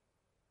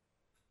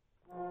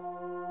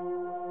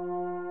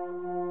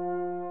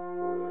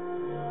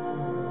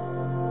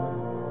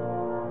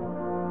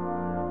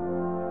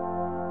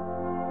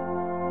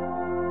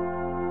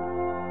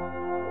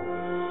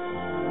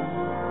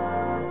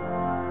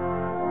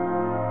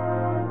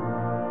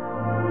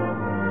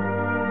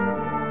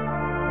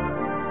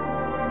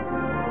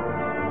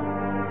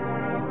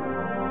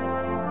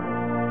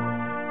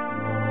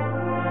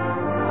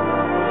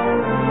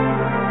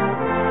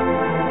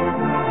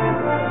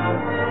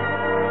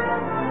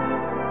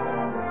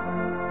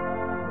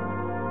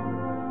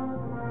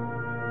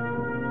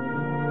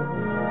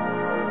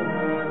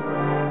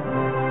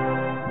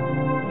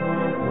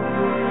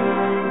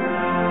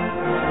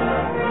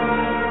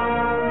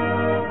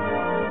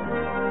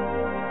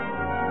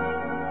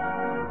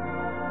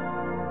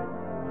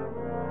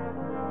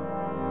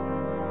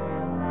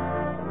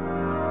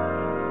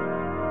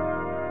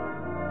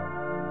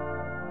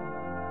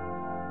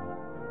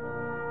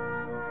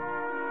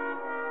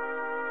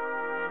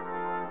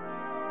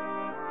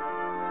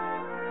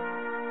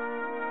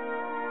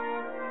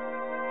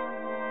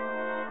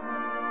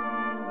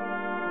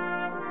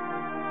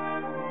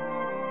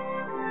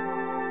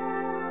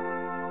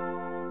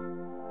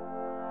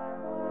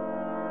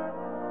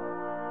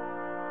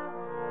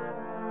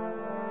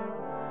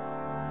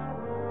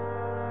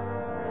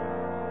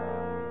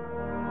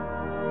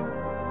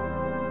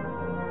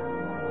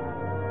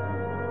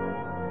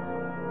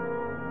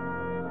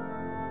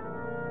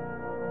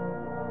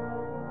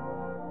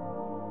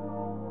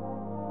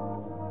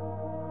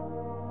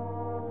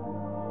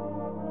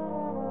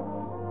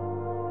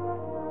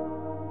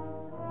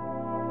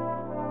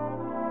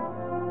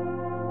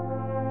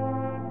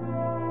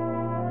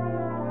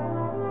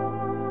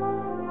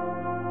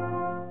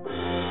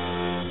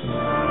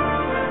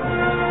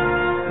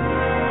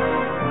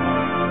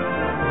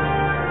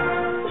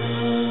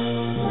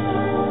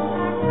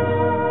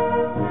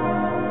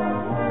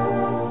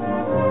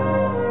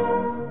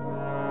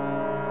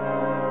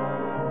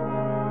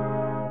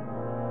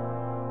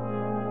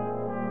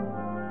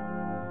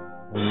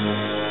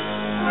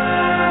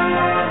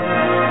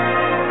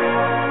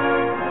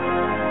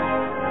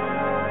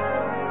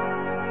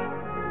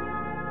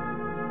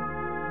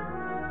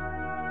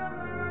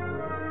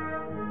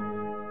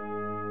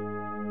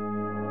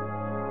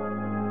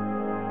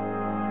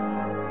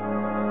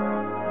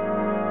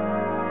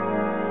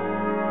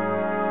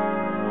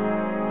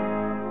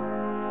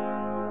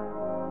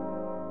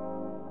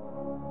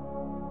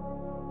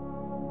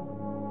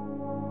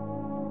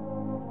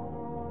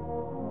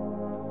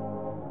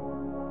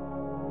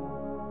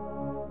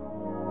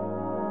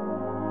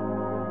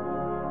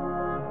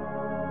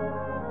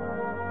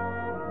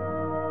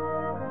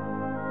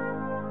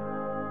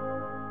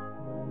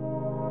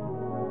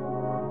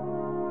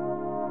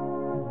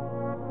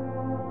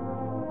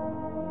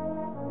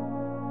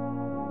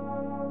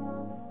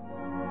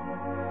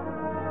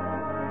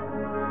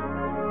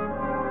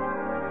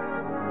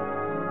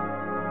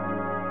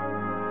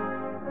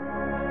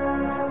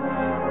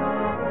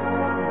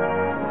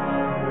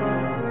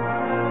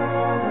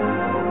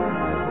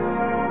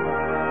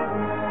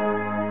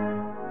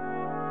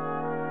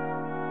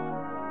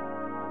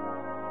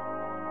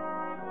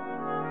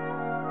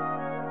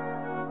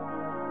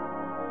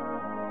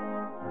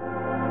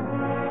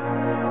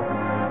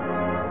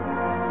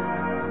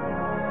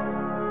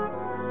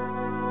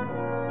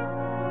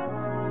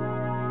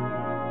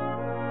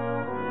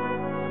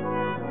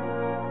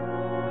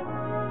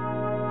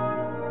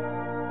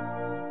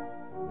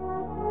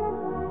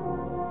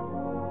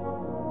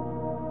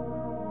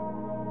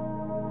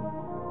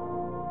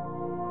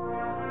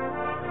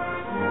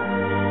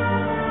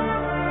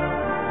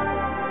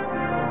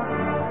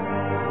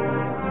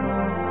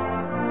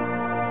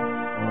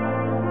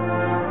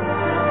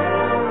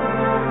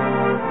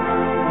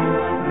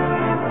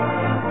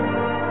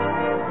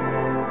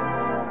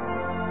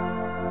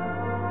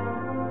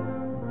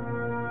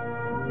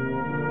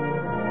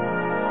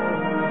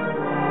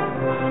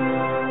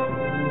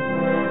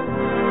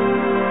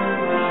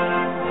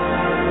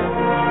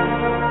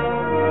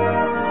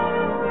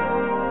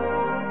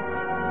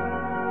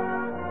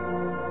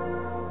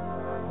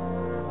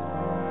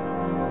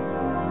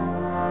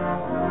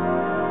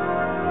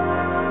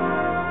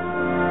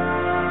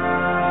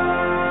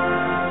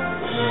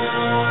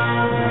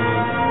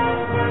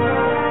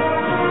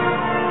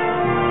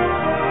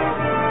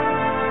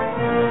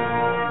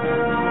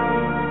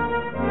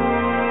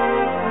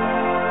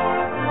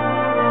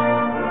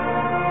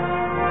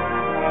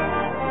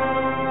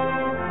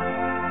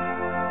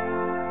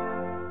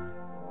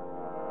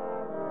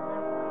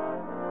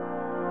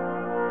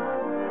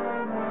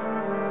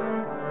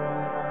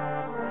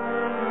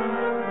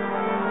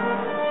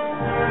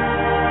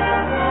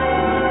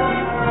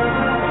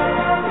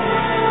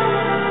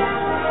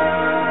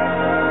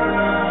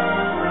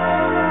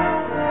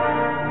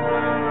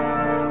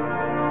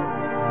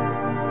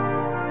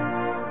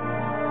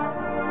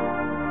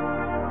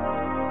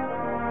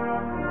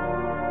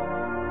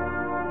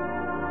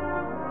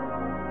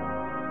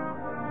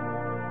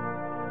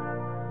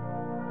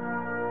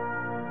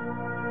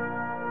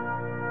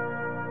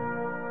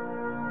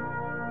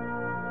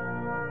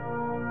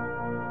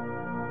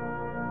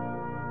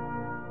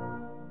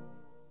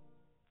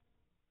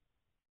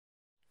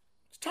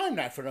 time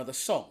now for another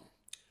song,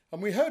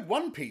 and we heard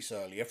one piece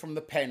earlier from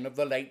the pen of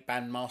the late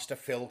bandmaster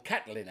Phil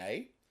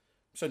Catlin,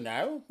 so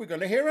now we're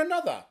going to hear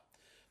another,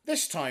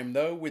 this time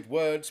though with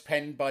words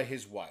penned by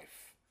his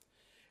wife.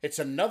 It's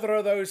another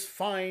of those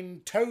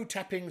fine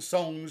toe-tapping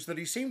songs that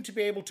he seemed to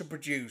be able to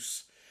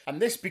produce,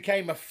 and this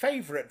became a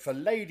favourite for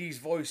ladies'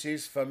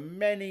 voices for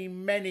many,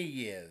 many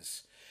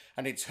years.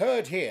 And it's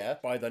heard here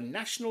by the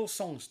National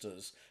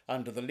Songsters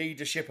under the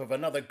leadership of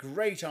another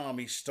great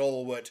army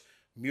stalwart,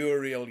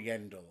 Muriel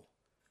Yendall.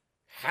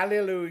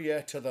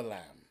 Hallelujah to the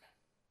Lamb.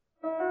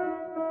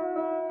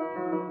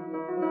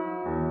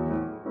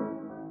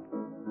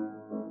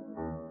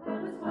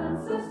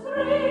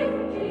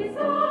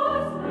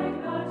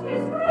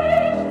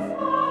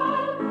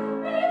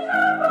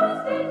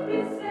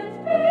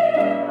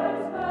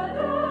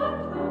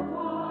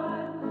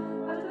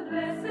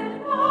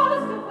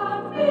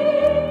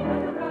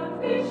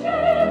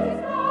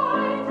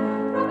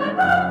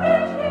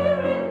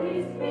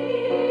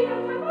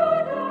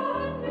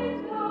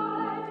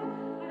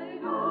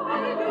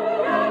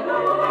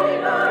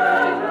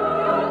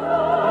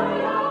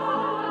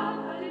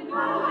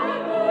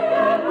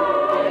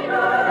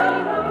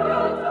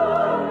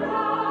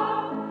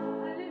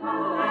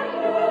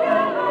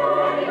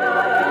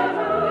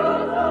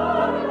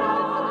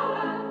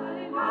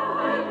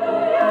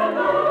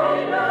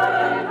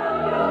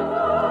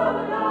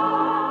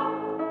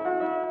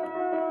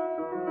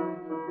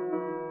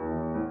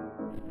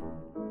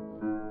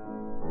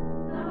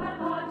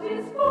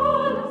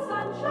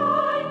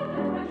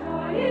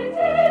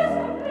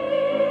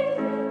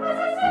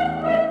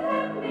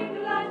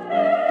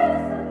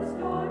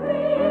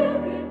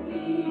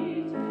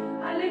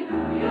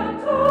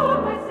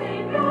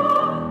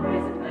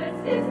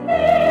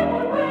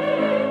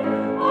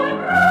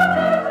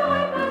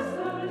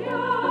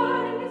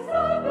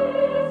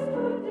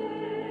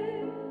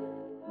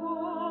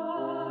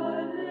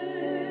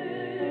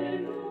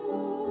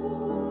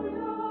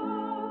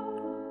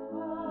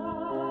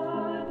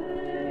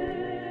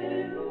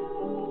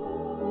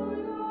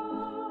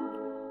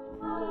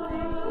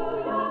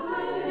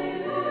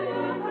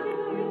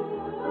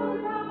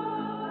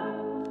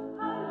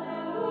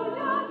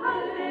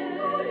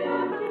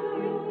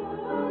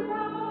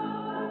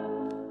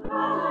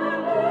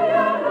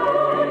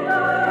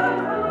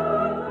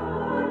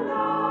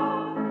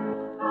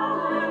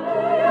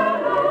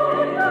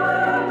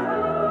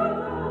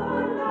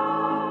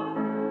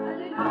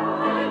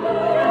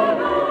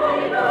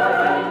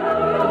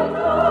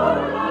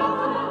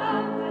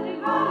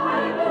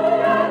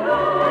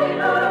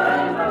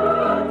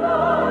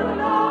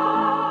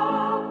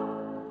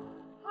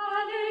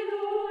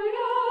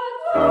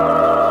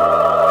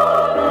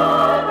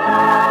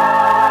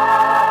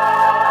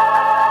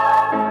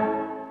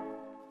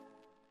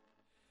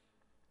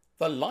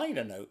 The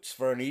liner notes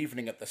for An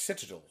Evening at the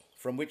Citadel,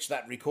 from which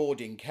that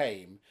recording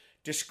came,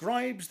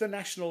 describes the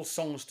National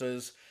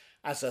Songsters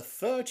as a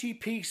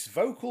 30-piece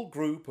vocal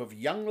group of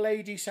young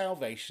lady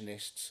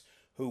Salvationists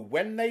who,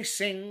 when they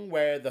sing,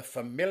 wear the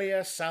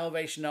familiar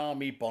Salvation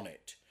Army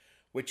bonnet,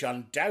 which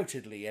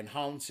undoubtedly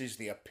enhances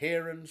the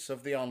appearance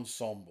of the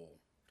ensemble.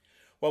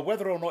 Well,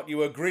 whether or not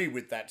you agree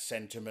with that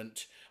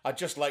sentiment, I'd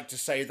just like to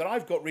say that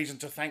I've got reason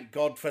to thank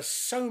God for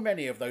so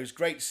many of those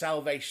great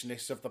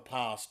Salvationists of the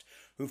past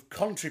who've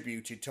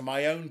contributed to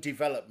my own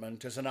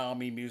development as an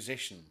army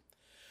musician.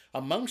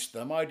 Amongst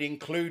them, I'd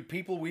include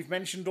people we've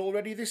mentioned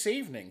already this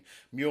evening: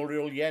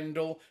 Muriel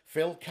Yendall,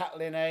 Phil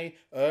Catlin,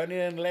 Ernie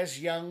and Les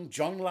Young,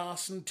 John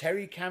Larson,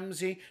 Terry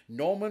Camsey,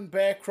 Norman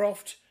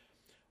Bearcroft,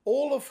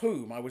 all of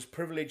whom I was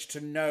privileged to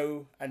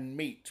know and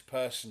meet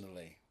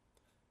personally.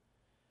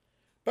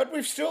 But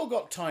we've still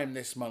got time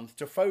this month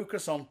to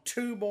focus on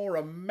two more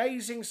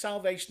amazing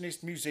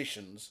Salvationist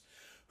musicians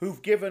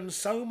who've given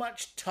so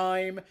much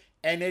time,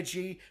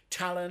 energy,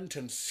 talent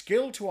and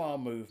skill to our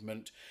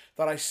movement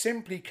that I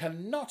simply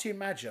cannot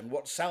imagine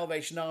what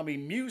Salvation Army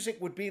music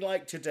would be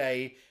like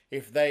today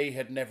if they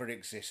had never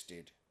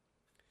existed.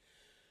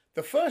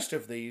 The first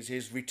of these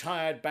is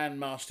retired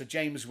bandmaster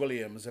James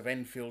Williams of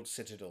Enfield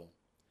Citadel.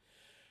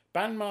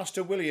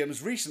 Bandmaster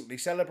Williams recently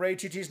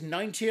celebrated his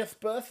 90th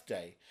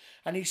birthday,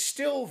 and he's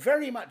still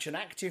very much an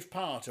active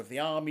part of the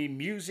Army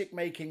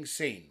music-making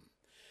scene.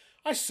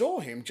 I saw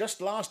him just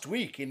last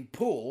week in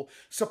Poole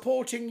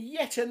supporting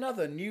yet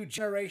another new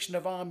generation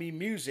of Army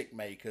music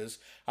makers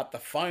at the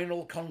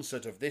final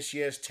concert of this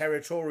year's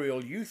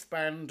Territorial Youth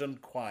Band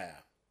and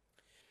Choir.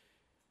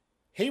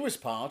 He was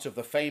part of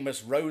the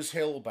famous Rose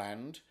Hill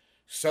Band,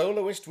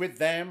 soloist with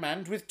them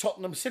and with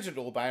Tottenham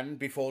Citadel Band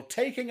before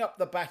taking up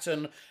the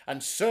baton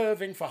and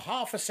serving for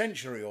half a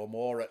century or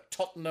more at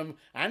Tottenham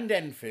and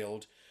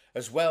Enfield,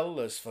 as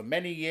well as for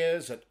many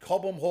years at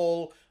Cobham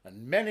Hall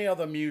and many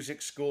other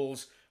music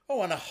schools,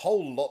 and a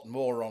whole lot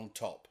more on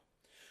top.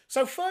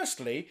 So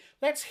firstly,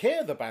 let's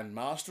hear the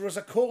bandmaster as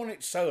a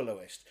cornet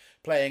soloist,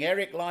 playing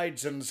Eric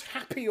Lydsen's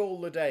Happy All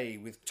the Day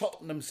with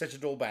Tottenham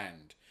Citadel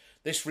Band.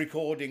 This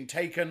recording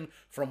taken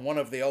from one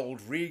of the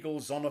old Regal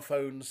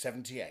Zonophone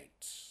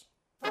 78s.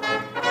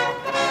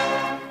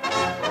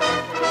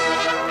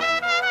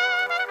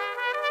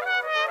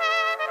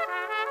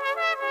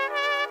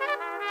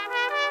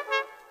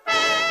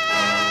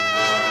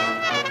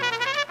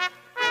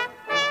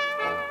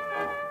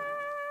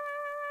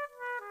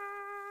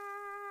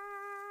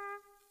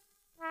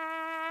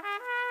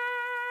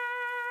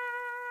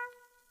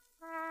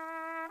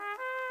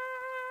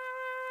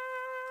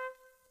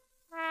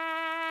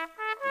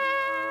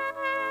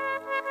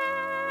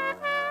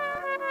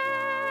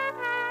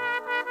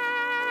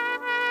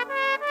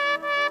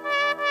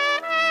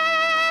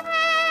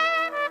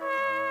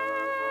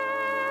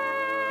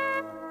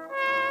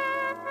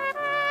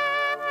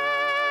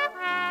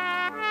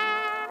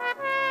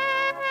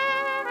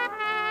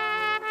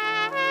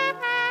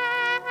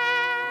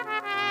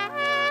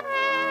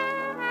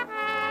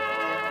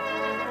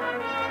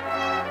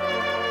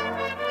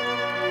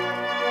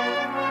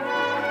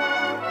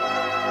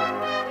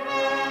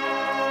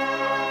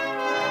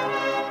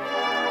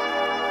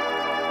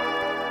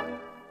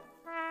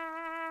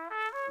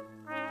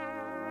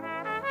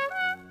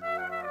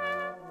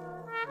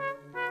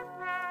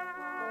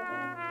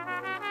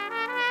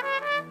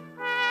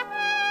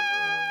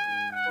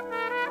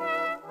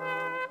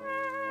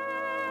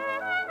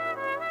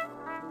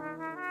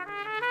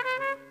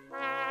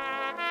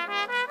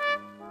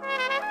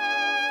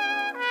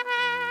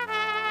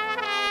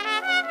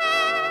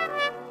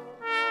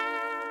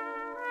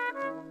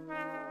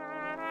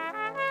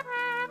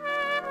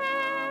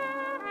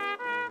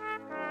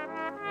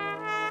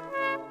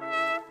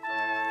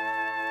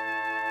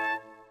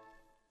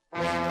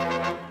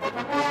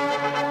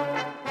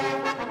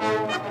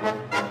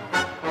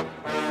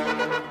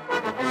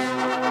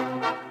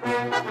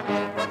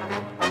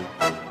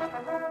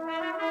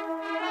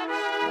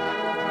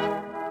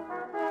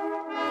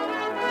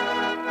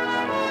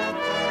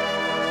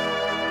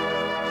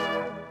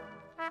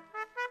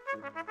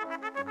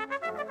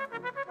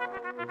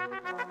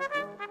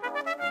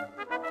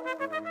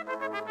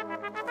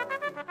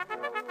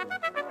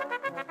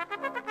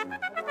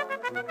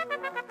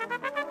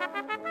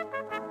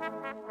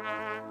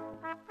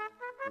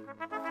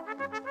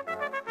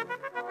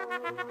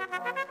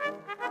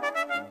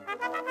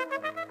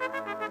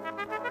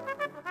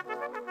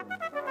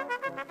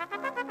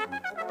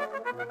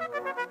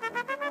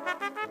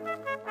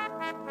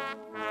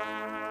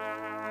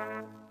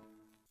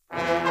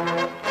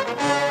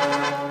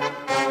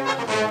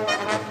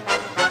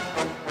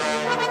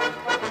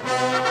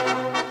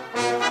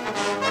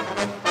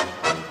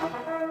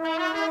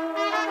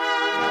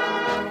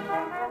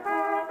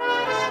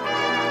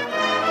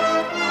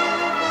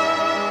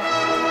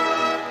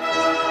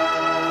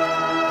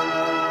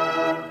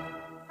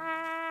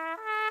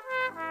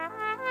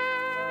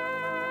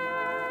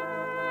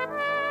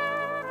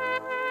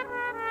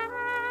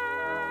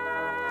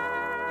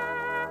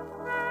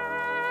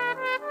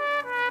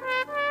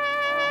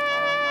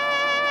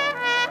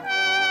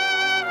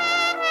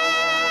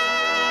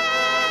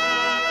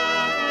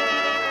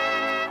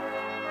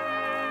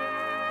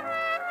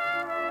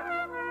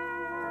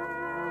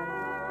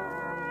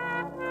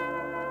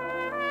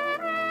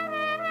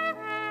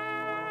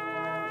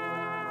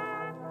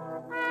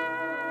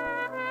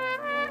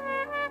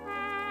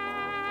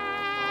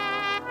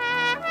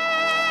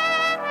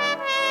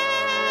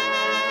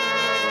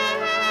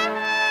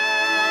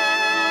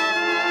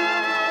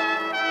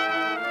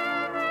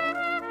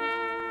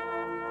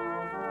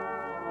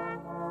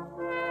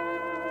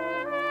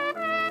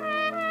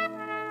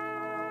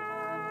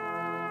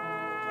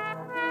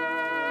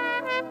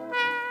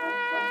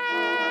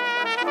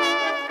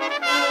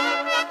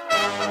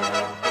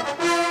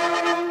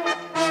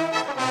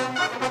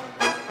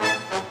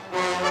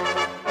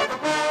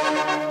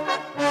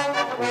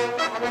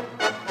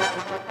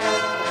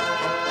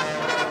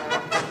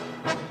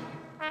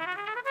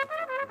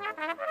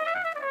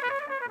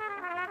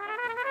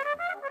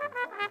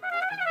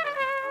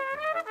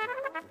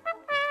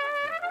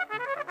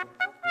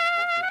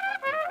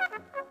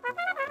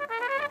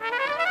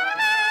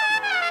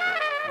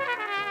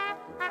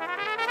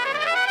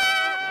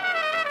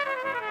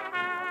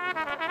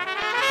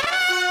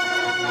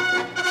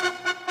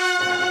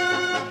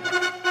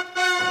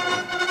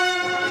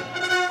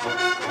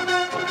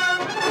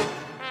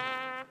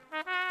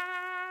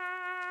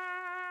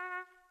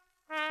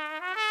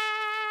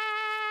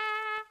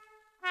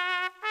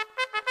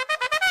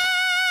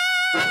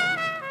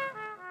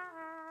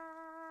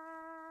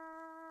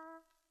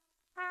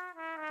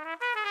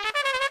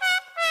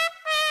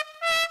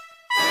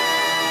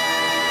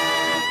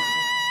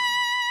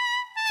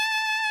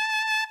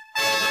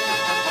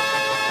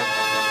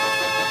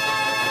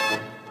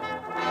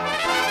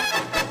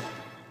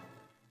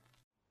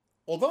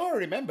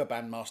 remember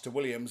Bandmaster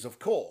Williams, of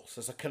course,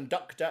 as a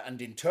conductor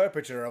and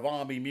interpreter of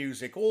army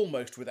music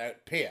almost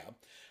without peer,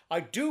 I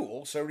do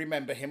also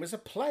remember him as a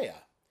player.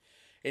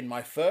 In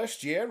my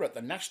first year at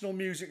the National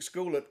Music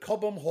School at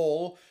Cobham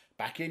Hall,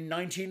 back in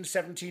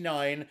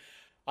 1979,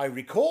 I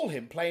recall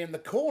him playing the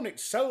cornet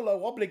solo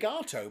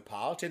obligato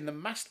part in the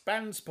massed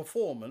band's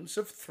performance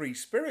of Three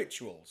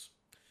Spirituals.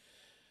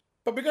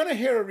 But we're going to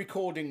hear a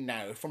recording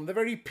now from the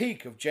very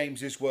peak of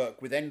James's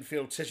work with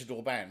Enfield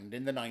Citadel Band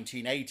in the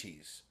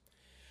 1980s,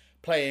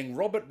 playing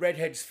Robert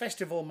Redhead's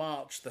festival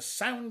march The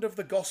Sound of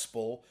the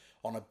Gospel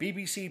on a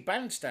BBC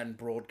Bandstand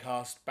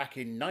broadcast back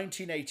in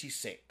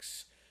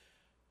 1986.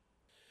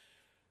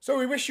 So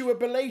we wish you a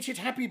belated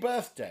happy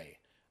birthday,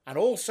 and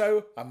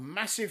also a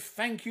massive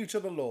thank you to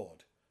the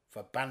Lord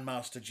for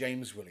Bandmaster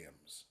James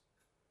Williams.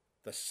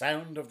 The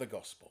Sound of the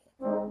Gospel.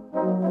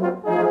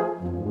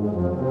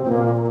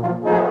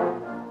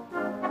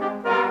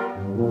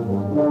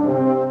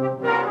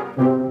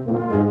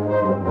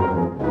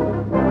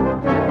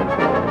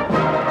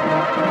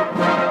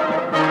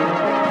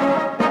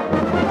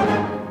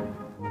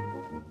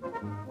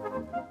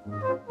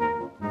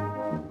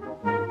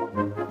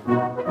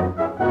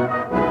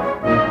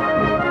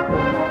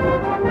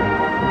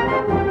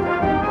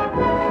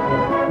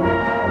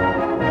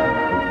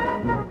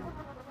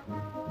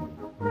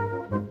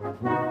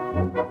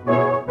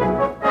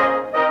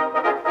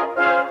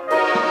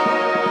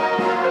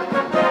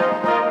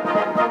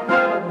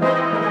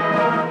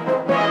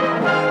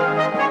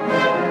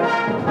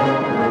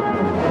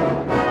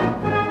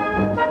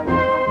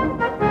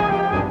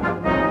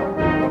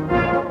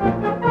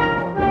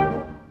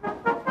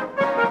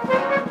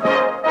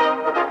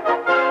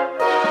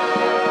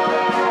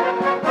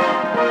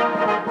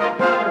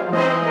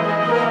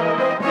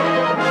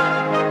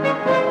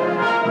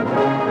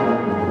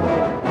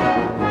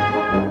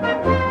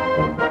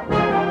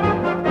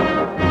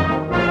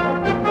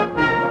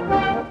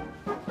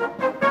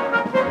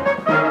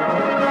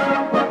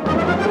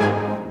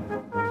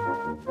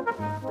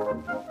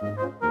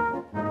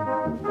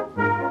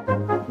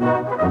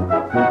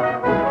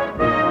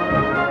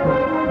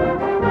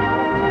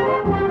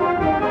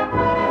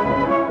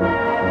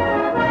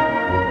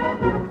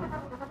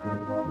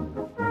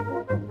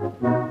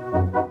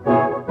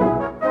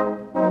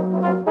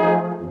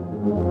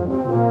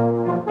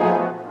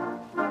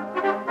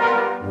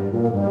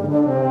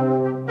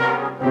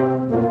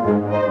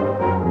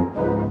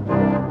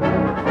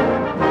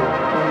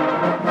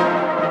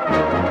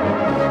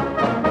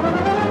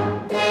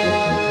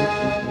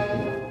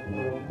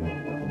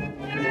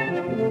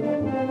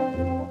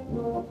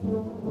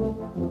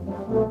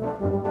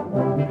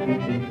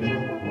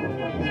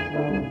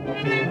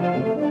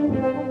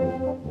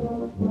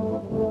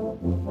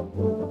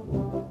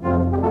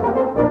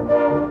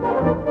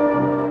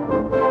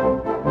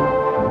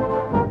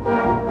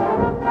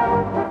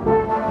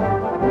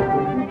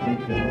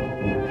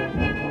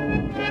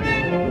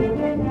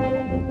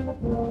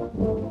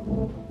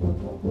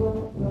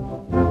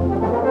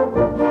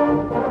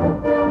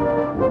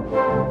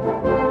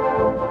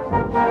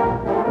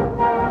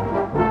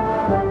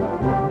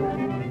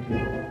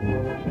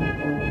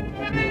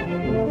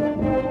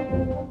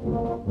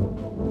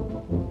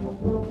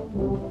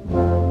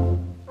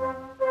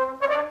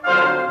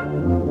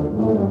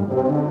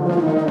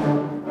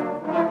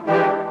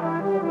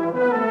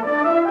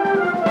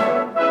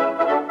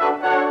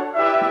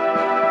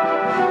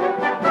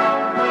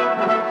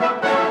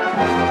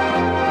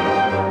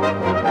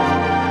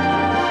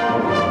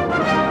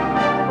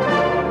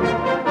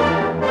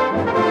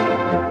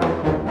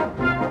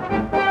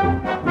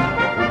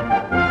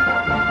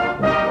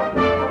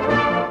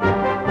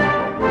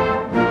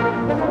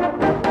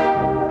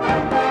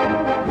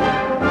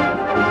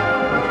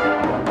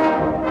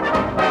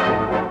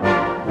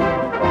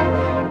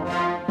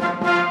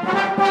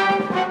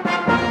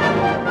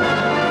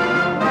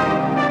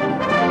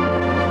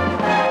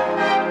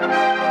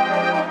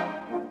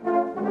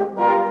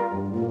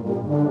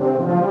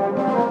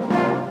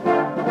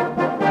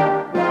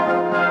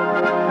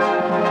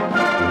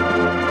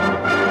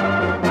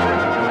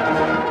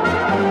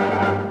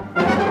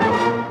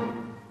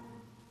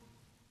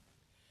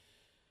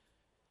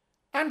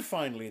 And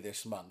finally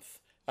this month,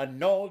 a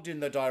nod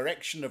in the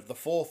direction of the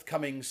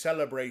forthcoming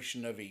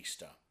celebration of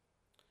Easter.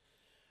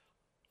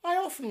 I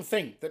often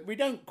think that we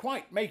don't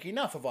quite make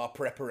enough of our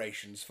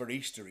preparations for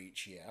Easter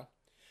each year.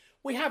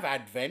 We have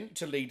Advent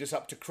to lead us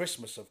up to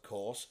Christmas, of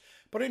course,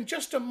 but in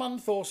just a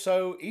month or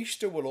so,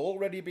 Easter will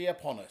already be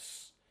upon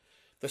us.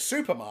 The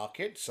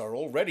supermarkets are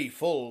already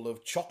full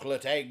of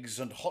chocolate eggs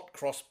and hot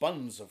cross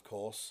buns, of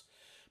course,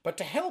 but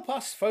to help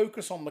us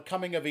focus on the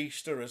coming of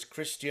Easter as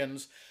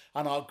Christians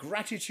and our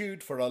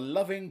gratitude for a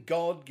loving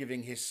God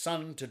giving his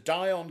Son to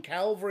die on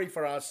Calvary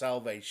for our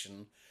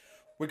salvation,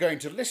 we're going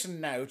to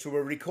listen now to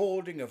a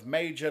recording of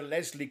Major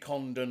Leslie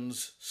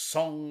Condon's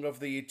Song of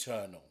the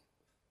Eternal.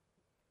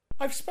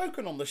 I've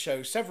spoken on the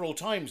show several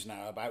times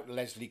now about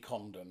Leslie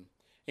Condon,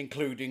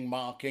 including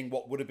marking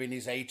what would have been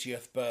his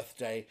 80th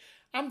birthday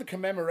and the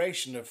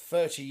commemoration of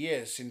 30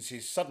 years since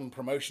his sudden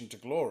promotion to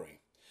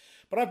glory.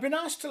 but I've been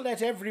asked to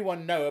let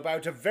everyone know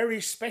about a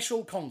very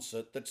special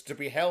concert that's to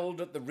be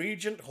held at the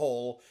Regent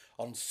Hall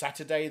on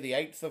Saturday the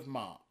 8th of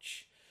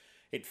March.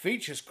 It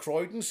features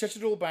Croydon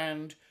Citadel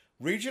Band,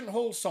 Regent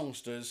Hall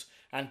songsters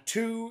and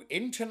two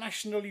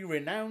internationally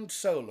renowned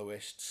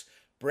soloists,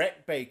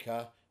 Brett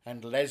Baker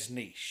and Les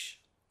Niche.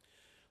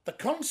 The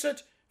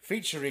concert,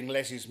 featuring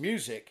Les's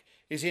music,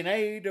 is in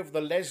aid of the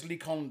Leslie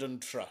Condon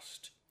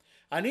Trust.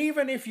 And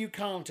even if you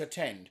can't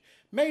attend,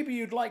 maybe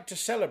you'd like to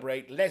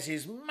celebrate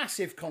Les's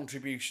massive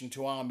contribution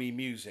to Army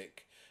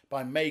music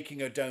by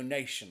making a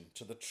donation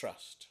to the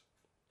Trust.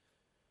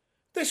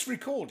 This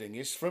recording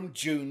is from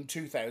June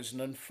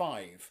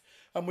 2005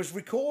 and was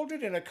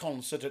recorded in a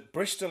concert at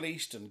Bristol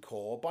Eastern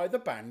Corps by the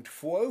band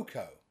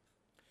Fuoco.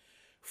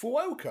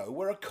 Fuoco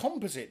were a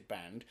composite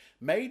band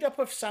made up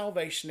of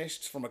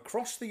Salvationists from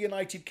across the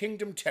United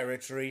Kingdom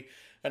territory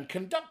and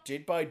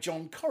conducted by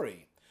John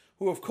Corrie,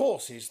 who of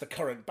course is the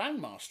current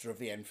bandmaster of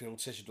the Enfield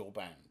Citadel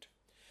Band.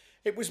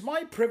 It was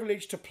my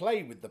privilege to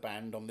play with the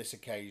band on this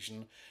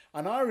occasion,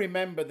 and I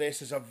remember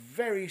this as a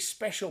very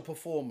special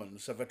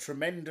performance of a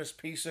tremendous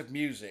piece of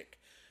music,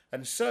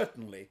 and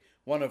certainly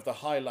one of the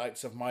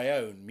highlights of my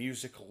own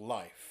musical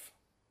life.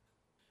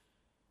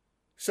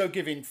 So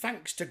giving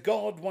thanks to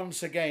God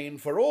once again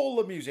for all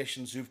the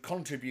musicians who've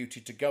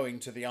contributed to going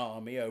to the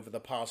army over the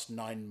past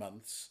 9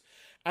 months,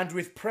 and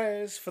with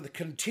prayers for the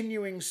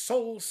continuing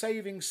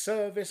soul-saving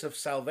service of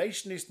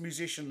Salvationist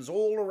musicians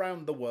all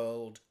around the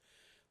world,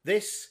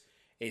 this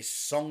is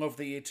Song of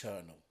the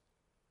Eternal.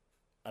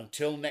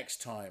 Until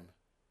next time,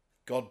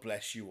 God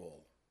bless you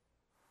all.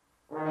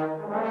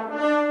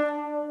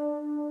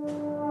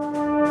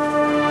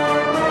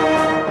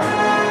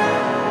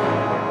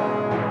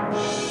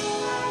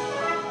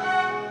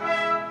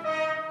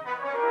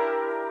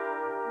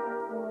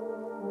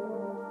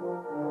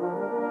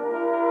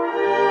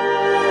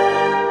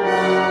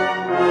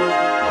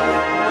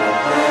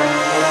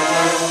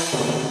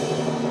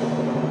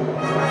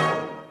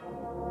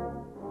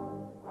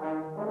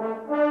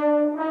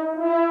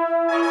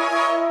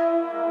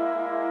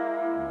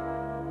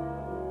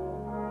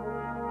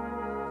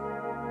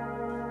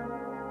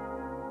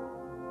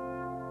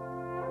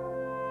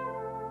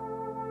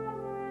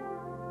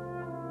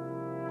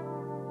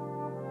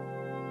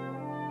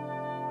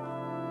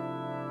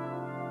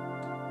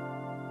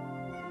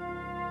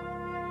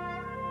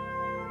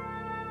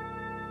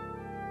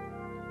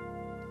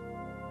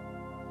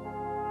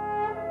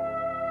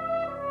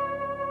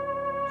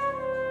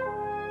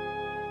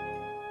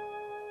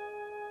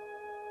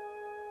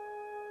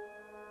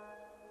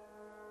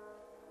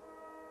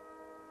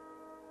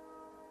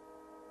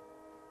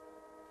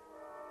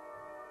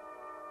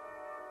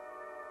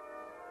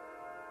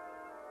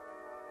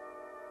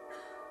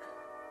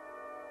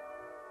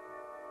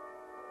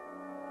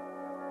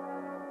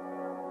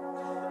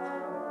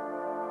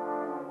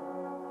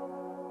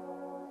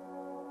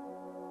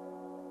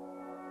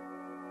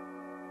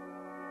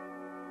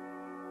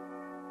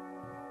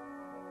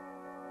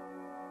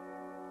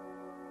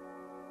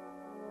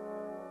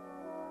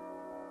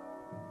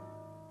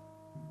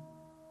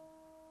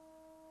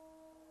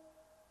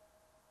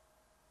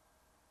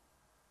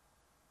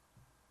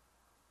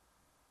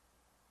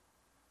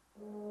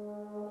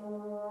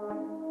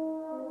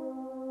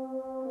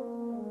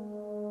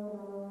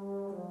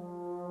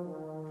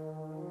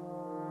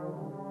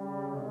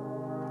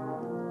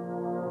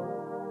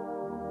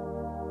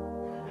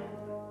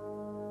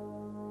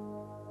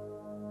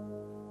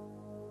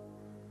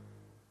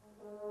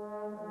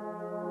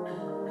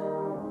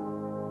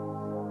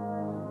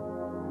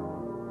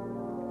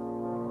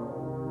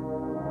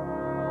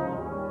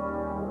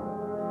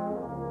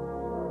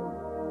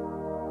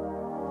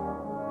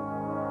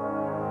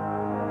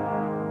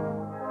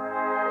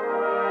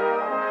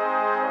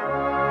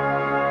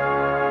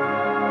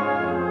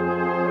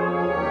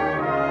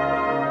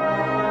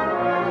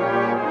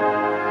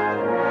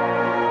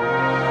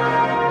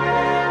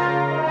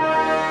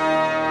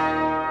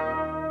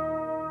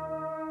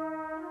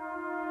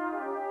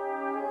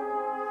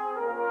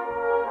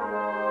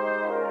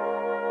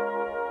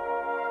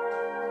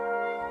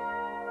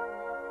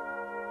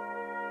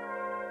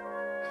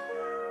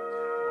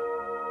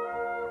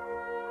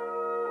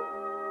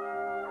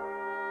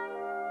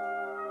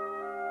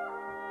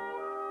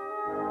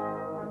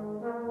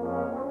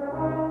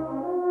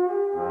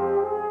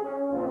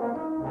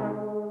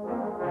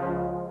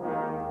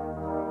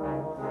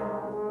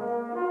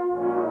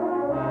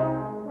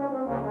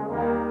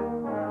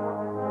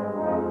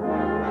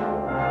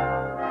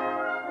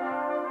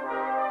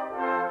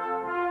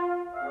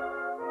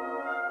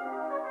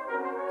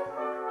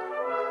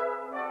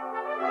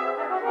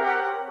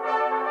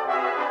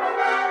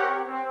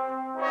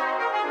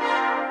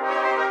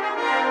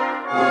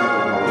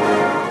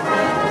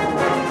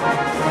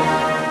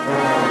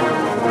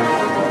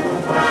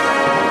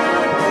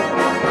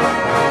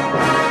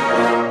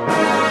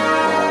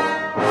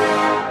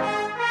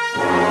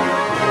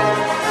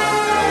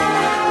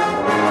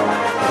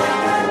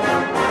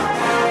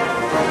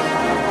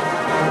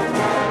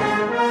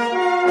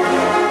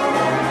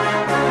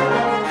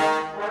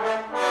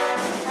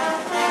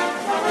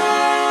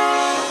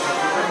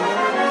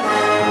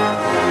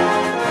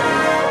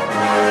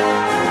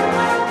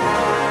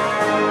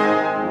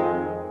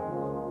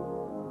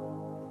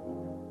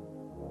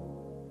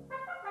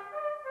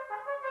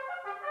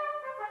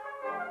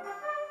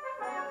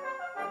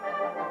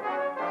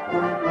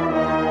 Thank you.